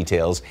 Those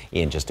details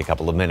in just a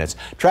couple of minutes.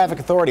 Traffic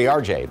Authority,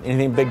 RJ,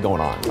 anything big going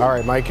on? All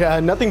right, Mike,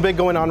 nothing big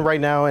going on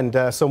right now.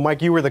 And so,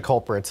 Mike, you were the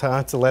culprits,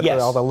 huh? To let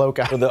all the low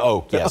guys. For the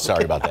oak, yes,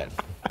 sorry about that.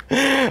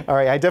 All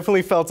right, I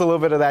definitely felt a little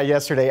bit of that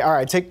yesterday. All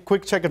right, take a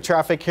quick check of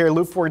traffic here.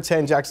 Loop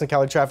 410, Jackson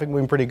County traffic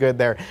moving pretty good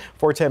there.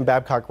 410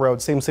 Babcock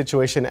Road, same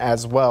situation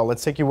as well.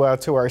 Let's take you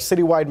out to our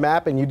citywide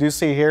map, and you do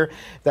see here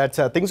that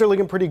things are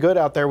looking pretty good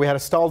out there. We had a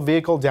stalled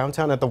vehicle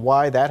downtown at the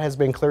Y. That has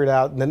been cleared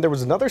out. And then there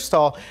was another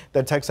stall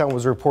that Texan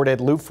was reported,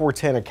 Loop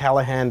 410 at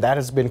Callahan. That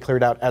has been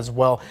cleared out as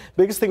well.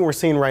 Biggest thing we're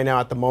seeing right now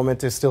at the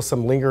moment is still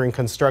some lingering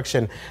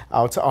construction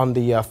out on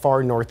the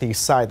far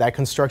northeast side. That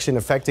construction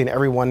affecting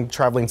everyone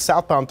traveling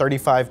southbound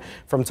 35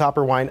 from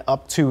Topper Wine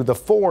up to the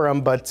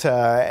Forum, but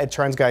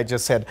TransGuide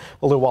just said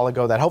a little while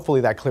ago that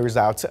hopefully that clears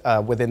out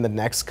within the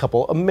next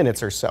couple of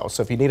minutes or so.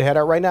 So if you need to head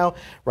out right now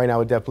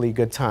is definitely a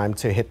good time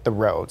to hit the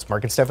roads.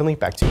 Mark and Stephanie,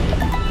 back to you.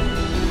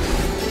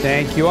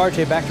 Thank you,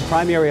 RJ. Back to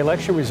primary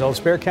election results.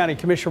 Bexar County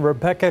Commissioner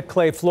Rebecca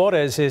Clay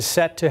Flores is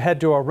set to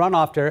head to a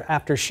runoff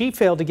after she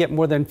failed to get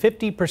more than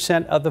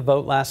 50% of the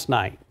vote last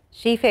night.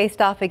 She faced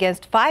off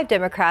against 5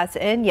 Democrats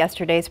in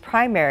yesterday's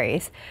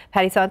primaries.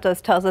 Patty Santos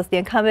tells us the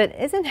incumbent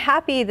isn't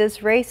happy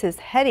this race is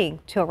heading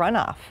to a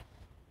runoff.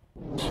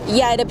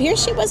 Yeah, it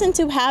appears she wasn't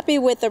too happy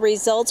with the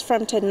results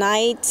from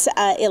tonight's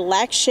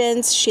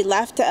elections. She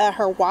left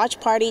her watch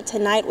party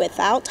tonight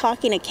without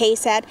talking to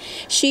KSAT.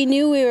 She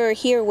knew we were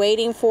here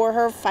waiting for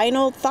her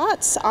final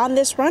thoughts on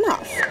this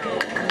runoff.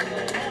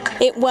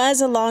 It was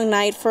a long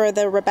night for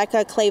the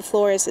Rebecca Clay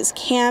Flores'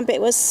 camp.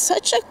 It was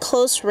such a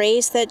close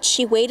race that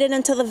she waited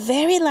until the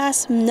very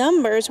last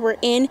numbers were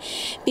in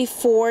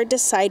before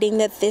deciding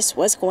that this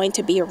was going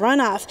to be a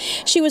runoff.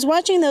 She was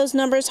watching those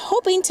numbers,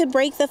 hoping to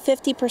break the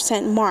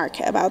 50%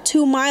 mark. About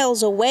 2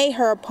 miles away,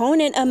 her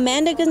opponent,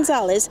 Amanda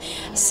Gonzalez,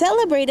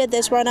 celebrated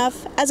this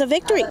runoff as a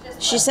victory.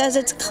 She says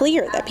it's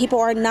clear that people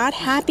are not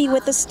happy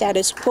with the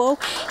status quo,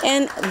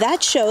 and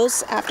that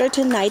shows after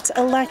tonight's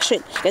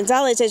election.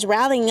 Gonzalez is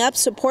rallying up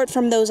support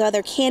from those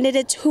other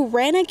candidates who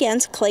ran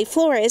against Clay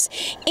Flores,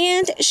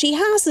 and she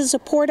has the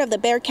support of the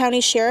Bexar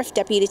County Sheriff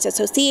Deputies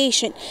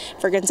Association.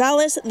 For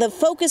Gonzalez, the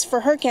focus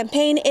for her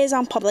campaign is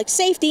on public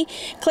safety.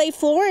 Clay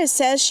Flores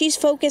says she's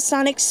focused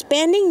on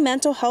expanding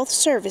mental health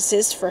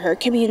services for her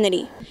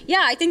community.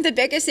 Yeah, I think the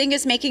biggest thing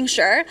is making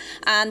sure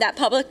that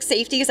public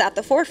safety is at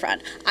the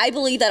forefront. I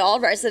believe that all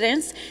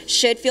residents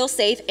should feel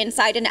safe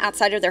inside and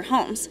outside of their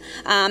homes.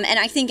 And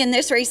I think in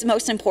this race,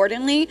 most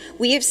importantly,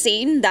 we have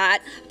seen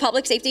that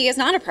public safety is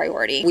not a priority.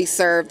 We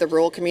serve the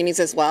rural communities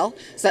as well,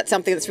 so that's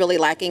something that's really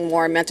lacking,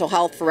 more mental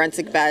health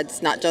forensic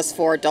beds, not just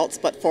for adults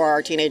but for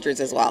our teenagers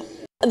as well.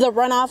 The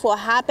runoff will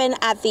happen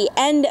at the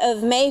end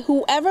of May.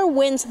 Whoever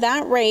wins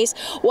that race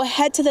will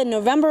head to the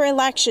November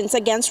elections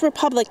against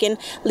Republican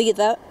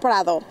Lida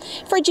Prado.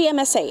 For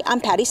GMSA, I'm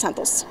Patty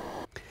Santos.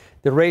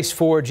 The race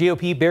for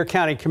GOP Bexar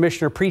County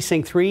Commissioner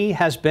Precinct 3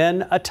 has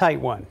been a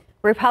tight one.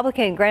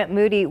 Republican Grant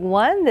Moody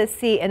won this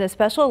seat in a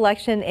special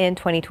election in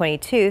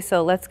 2022,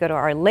 so let's go to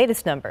our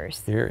latest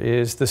numbers. Here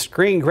is the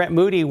screen. Grant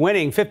Moody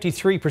winning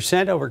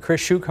 53% over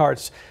Chris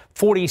Schuchart's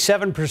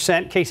 47%.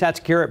 KSAT's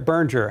Garrett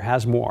Berger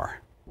has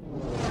more.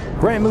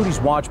 Grant Moody's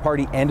watch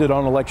party ended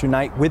on election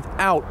night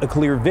without a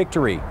clear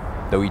victory,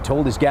 though he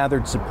told his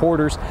gathered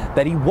supporters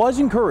that he was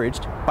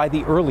encouraged by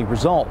the early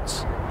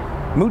results.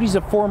 Moody's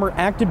a former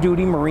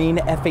active-duty Marine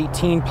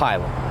F-18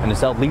 pilot and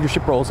has held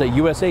leadership roles at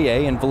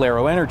USAA and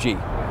Valero Energy.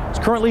 He's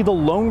currently the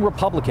lone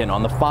Republican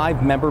on the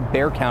 5-member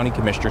Bexar County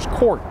Commissioner's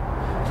Court.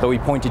 Though he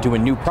pointed to a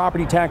new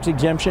property tax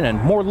exemption and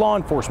more law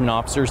enforcement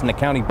officers in the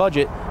county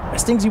budget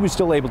as things he was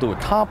still able to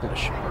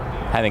accomplish.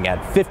 Having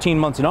had 15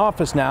 months in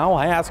office now,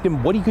 I asked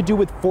him what he could do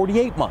with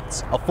 48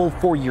 months, a full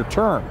 4-year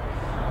term.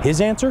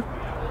 His answer?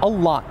 A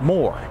lot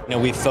more.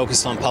 We've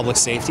focused on public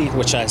safety,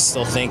 which I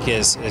still think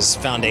is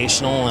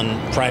foundational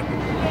and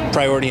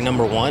priority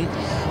number one.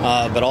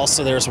 But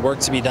also there's work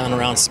to be done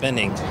around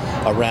spending,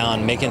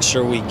 around making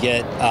sure we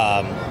get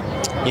our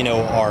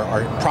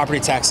property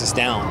taxes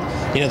down.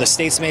 The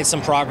state's made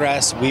some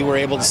progress. We were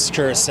able to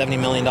secure a $70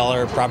 million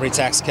property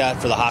tax cut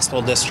for the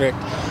hospital district,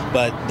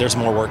 but there's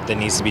more work that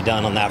needs to be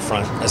done on that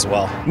front as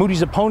well.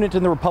 Moody's opponent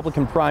in the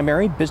Republican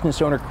primary,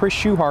 business owner Chris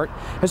Schuchart,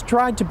 has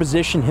tried to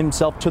position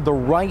himself to the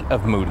right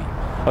of Moody,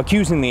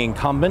 accusing the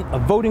incumbent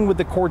of voting with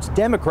the court's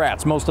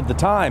Democrats most of the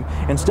time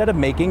instead of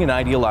making an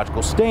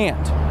ideological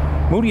stand.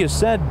 Moody has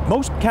said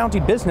most county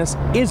business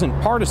isn't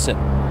partisan.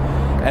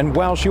 And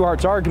while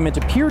Schuchart's argument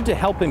appeared to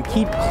help him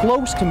keep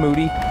close to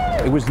Moody,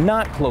 it was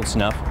not close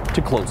enough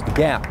to close the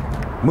gap.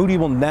 Moody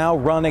will now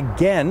run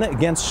again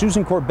against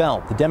Susan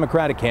Corbell, the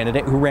Democratic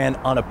candidate who ran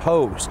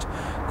unopposed.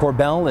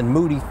 Corbell and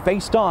Moody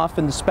faced off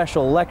in the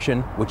special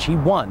election, which he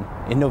won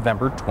in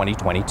November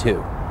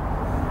 2022.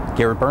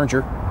 Garrett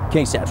Berger,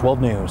 KSAT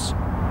 12 News.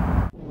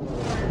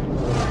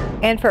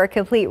 And for a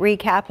complete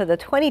recap of the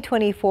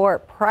 2024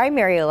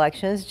 primary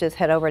elections, just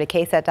head over to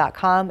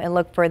KSAT.com and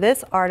look for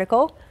this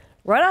article.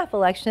 Runoff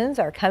elections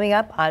are coming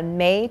up on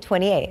May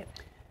 28th.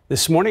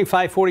 This morning,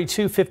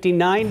 542,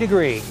 59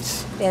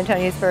 degrees. San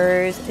Antonio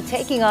Spurs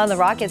taking on the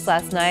Rockets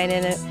last night,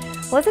 and it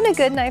wasn't a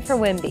good night for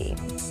Wemby.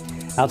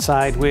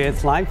 Outside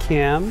with live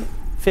cam,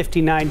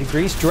 59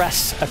 degrees.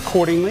 Dress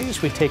accordingly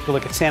as we take a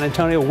look at San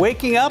Antonio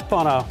waking up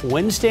on a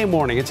Wednesday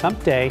morning. It's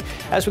hump day.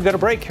 As we go to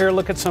break here,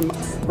 look at some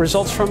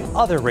results from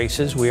other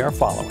races we are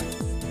following.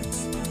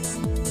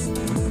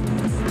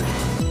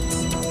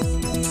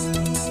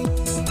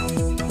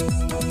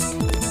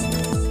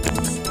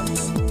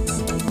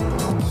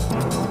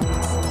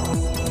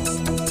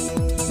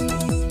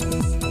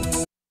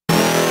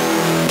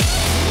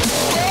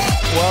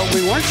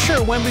 We weren't sure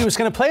Wemby was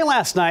going to play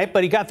last night,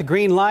 but he got the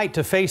green light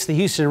to face the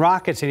Houston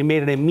Rockets, and he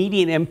made an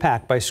immediate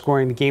impact by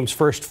scoring the game's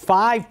first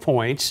 5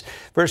 points.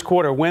 First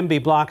quarter,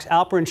 Wemby blocks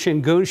Alperen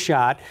Sengun's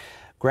shot,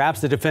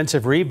 grabs the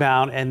defensive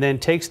rebound, and then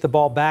takes the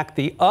ball back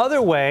the other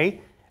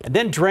way, and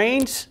then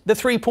drains the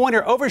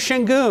three-pointer over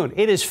Sengun.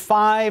 It is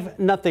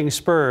 5-0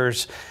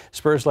 Spurs.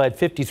 Spurs led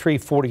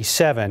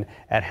 53-47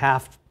 at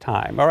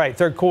halftime. All right,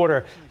 third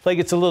quarter, play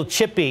gets a little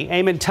chippy.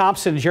 Eamon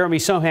Thompson and Jeremy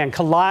Sohan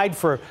collide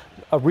for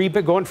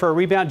going for a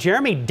rebound.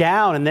 Jeremy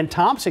down, and then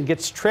Thompson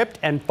gets tripped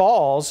and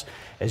falls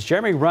as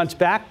Jeremy runs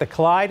back the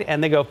collide,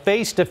 and they go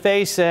face to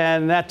face,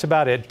 and that's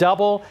about it.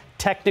 Double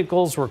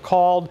technicals were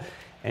called,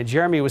 and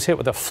Jeremy was hit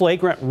with a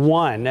flagrant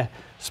 1.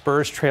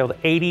 Spurs trailed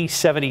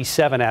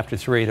 80-77 after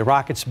 3. The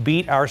Rockets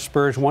beat our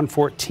Spurs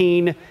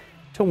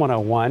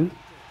 114-101.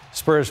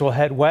 Spurs will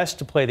head west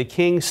to play the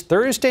Kings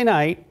Thursday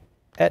night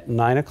at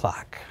 9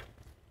 o'clock.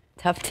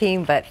 Tough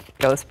team, but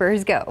go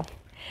Spurs go.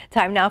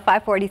 Time now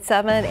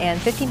 5:47 and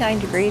 59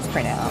 degrees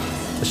for now.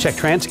 Let's check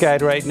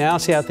TransGuide right now,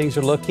 see how things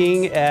are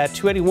looking at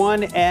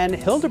 281 and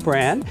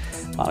Hildebrand.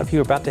 A lot of you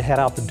are about to head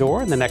out the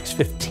door in the next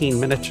 15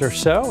 minutes or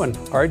so, and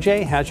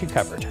RJ has you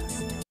covered.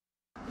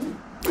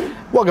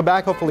 Welcome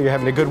back. Hopefully you're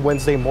having a good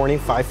Wednesday morning,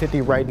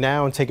 5:50 right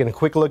now, and taking a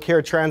quick look here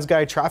at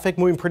TransGuide. Traffic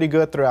moving pretty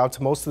good throughout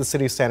most of the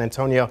city of San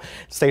Antonio.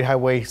 State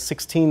Highway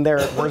 16 there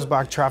at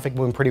Wurzbach, traffic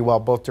moving pretty well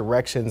both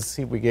directions.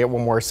 See if we get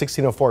one more,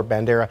 1604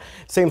 Bandera.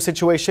 Same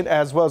situation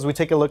as well as we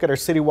take a look at our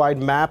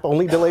citywide map.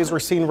 Only delays we're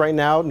seeing right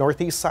now,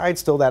 northeast side,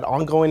 still that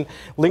ongoing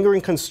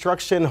lingering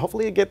construction.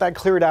 Hopefully you get that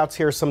cleared out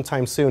here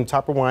sometime soon.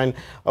 Top of line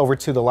over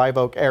to the Live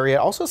Oak area.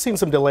 Also seen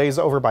some delays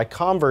over by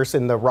Converse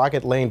in the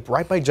Rocket Lane,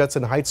 right by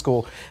Judson High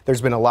School.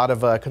 There's been a lot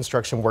of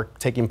construction work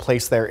taking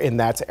place there in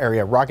that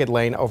area. Rocket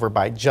Lane over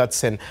by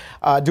Judson.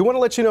 Do want to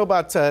let you know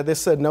about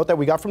this note that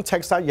we got from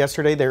TxDOT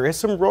yesterday. There is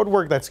some road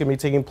work that's going to be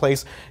taking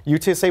place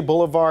UTSA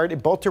Boulevard in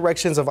both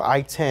directions of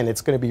I-10. It's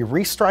going to be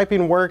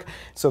restriping work,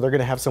 so they're going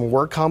to have some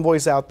work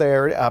convoys out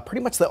there.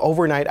 Pretty much the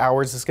overnight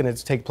hours is going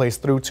to take place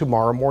through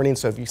tomorrow morning.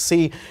 So if you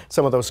see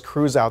some of those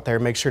crews out there,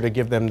 make sure to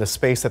give them the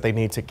space that they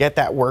need to get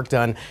that work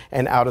done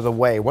and out of the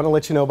way. Want to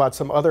let you know about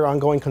some other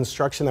ongoing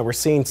construction that we're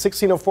seeing.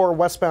 1604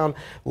 westbound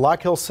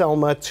Lock Hill Selma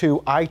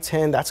to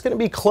I-10. That's going to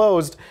be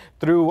closed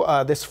through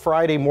this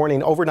Friday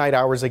morning, overnight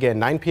hours again,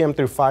 9 p.m.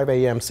 through 5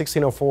 a.m.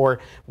 1604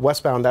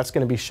 westbound, that's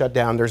going to be shut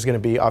down. There's going to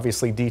be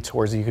obviously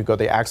detours. You could go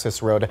the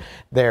access road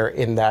there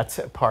in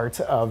that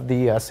part of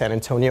the San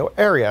Antonio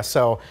area.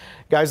 So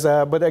guys,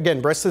 but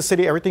again, rest of the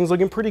city, everything's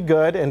looking pretty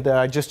good. And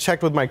I just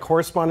checked with my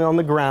correspondent on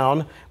the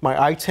ground,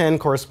 my I-10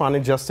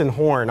 correspondent, Justin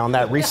Horn, on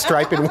that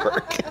restriping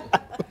work.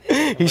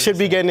 He should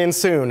be getting in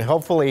soon.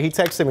 Hopefully. He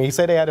texted me. He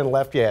said he hadn't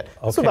left yet.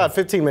 Okay. It's about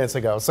 15 minutes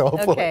ago, so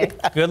hopefully. Okay.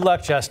 Good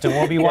luck, Justin.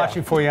 We'll be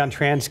watching for you on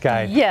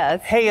TransGuide.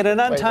 Yes. Hey, in an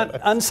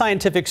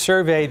unscientific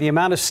survey, the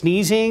amount of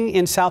sneezing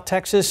in South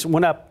Texas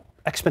went up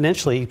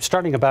exponentially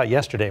starting about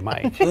yesterday,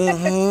 Mike. We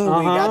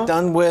got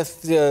done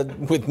with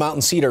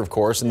Mountain Cedar, of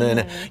course, and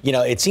then you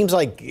know, it seems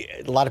like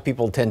a lot of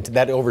people tend to,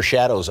 that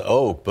overshadows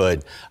oak,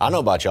 but I don't know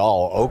about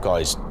y'all, oak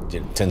always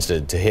tends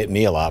to hit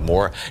me a lot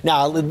more.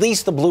 Now, at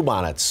least the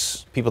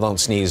bluebonnets, people don't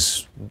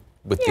sneeze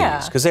with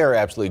these because they are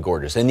absolutely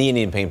gorgeous. And the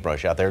Indian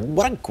paintbrush out there,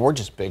 what a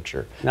gorgeous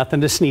picture.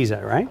 Nothing to sneeze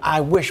at, right? I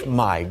wish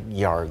my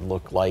yard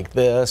looked like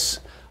this.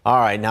 All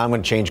right, now I'm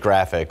going to change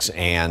graphics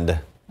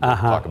and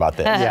talk about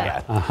this.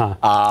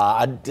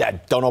 I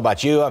don't know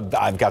about you.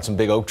 I've got some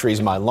big oak trees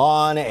in my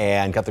lawn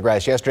and cut the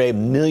grass yesterday. A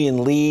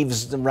million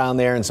leaves around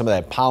there and some of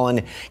that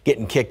pollen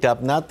getting kicked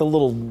up. Not the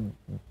little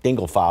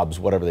dingle fobs,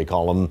 whatever they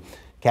call them.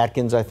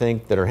 Catkins, I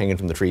think, that are hanging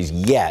from the trees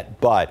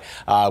yet, but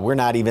we're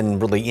not even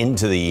really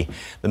into the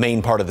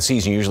main part of the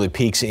season. Usually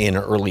peaks in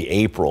early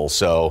April,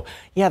 so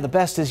yeah, the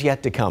best is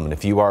yet to come. And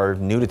if you are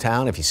new to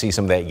town, if you see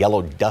some of that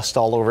yellow dust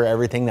all over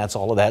everything, that's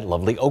all of that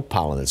lovely oak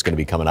pollen that's going to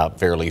be coming up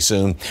fairly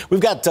soon.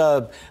 We've got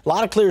a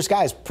lot of clear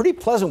skies. Pretty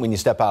pleasant when you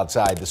step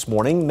outside this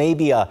morning.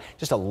 Maybe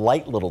just a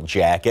light little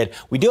jacket.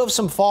 We do have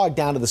some fog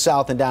down to the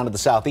south and down to the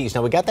southeast.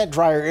 Now, we got that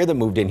drier air that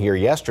moved in here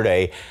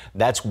yesterday.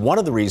 That's one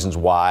of the reasons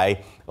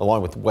why,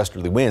 along with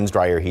westerly winds,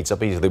 dry air heats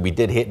up easily. We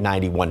did hit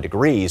 91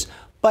 degrees.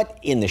 But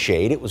in the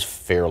shade, it was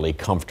fairly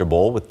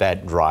comfortable with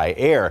that dry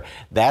air.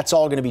 That's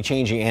all going to be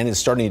changing, and it's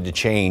starting to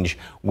change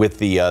with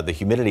the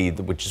humidity,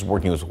 which is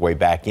working its way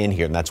back in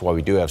here. And that's why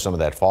we do have some of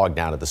that fog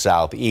down at the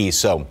southeast.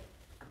 So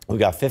we've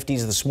got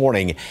 50s this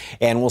morning,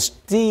 and we'll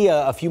see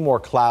a few more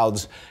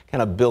clouds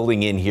kind of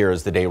building in here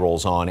as the day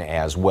rolls on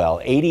as well.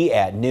 80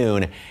 at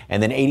noon,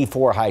 and then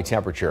 84 high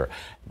temperature.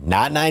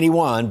 Not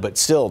 91, but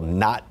still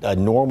not a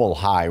normal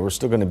high. We're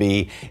still going to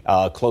be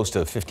close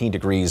to 15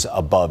 degrees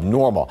above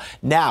normal.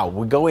 Now,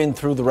 we go in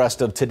through the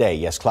rest of today.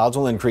 Yes, clouds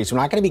will increase. We're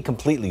not going to be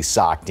completely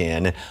socked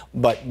in,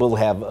 but we'll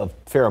have a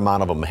fair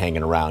amount of them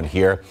hanging around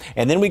here.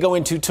 And then we go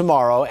into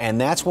tomorrow, and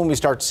that's when we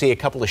start to see a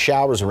couple of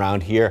showers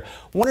around here.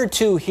 One or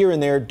two here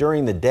and there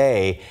during the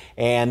day,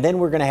 and then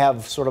we're going to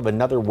have sort of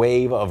another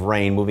wave of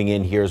rain moving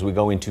in here as we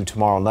go into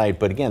tomorrow night.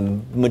 But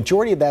again, the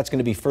majority of that's going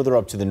to be further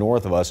up to the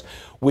north of us,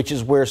 which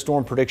is where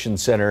Storm Prediction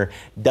Center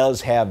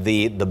does have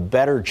the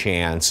better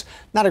chance,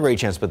 not a great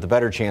chance, but the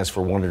better chance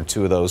for one or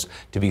two of those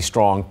to be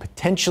strong,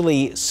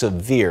 potentially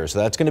severe. So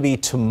that's going to be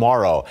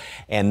tomorrow,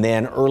 and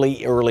then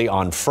early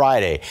on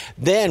Friday.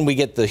 Then we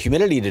get the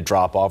humidity to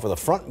drop off with a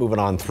front moving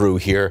on through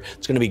here.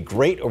 It's going to be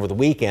great over the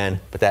weekend,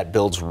 but that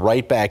builds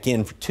right back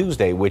in for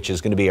Tuesday, which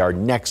is going to be our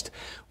next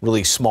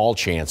really small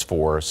chance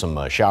for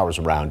some showers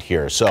around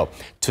here. So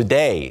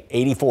today,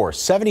 84,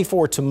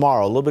 74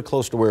 tomorrow, a little bit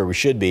closer to where we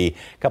should be.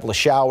 A couple of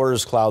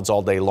showers, clouds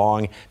all day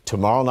long.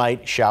 Tomorrow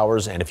night,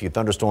 showers and a few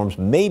thunderstorms,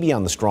 maybe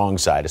on the strong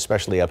side,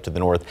 especially up to the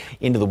north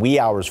into the wee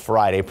hours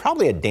Friday.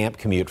 Probably a damp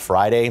commute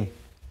Friday.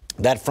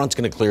 That front's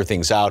going to clear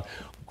things out.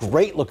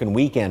 Great looking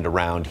weekend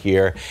around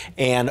here,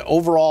 and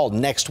overall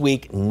next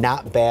week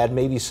not bad.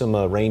 Maybe some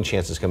rain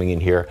chances coming in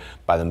here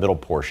by the middle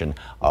portion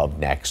of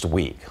next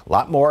week. A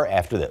lot more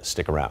after this.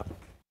 Stick around.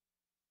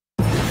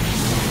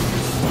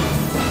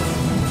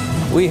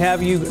 We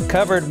have you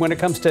covered when it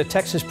comes to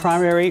Texas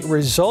primary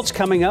results.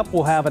 Coming up,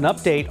 we'll have an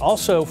update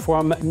also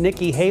from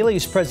Nikki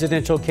Haley's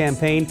presidential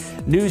campaign.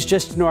 News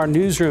just in our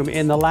newsroom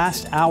in the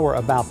last hour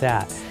about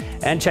that.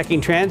 And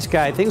checking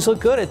TransGuide, things look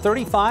good at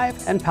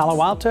 35 in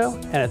Palo Alto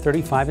and at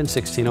 35 in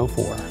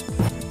 1604.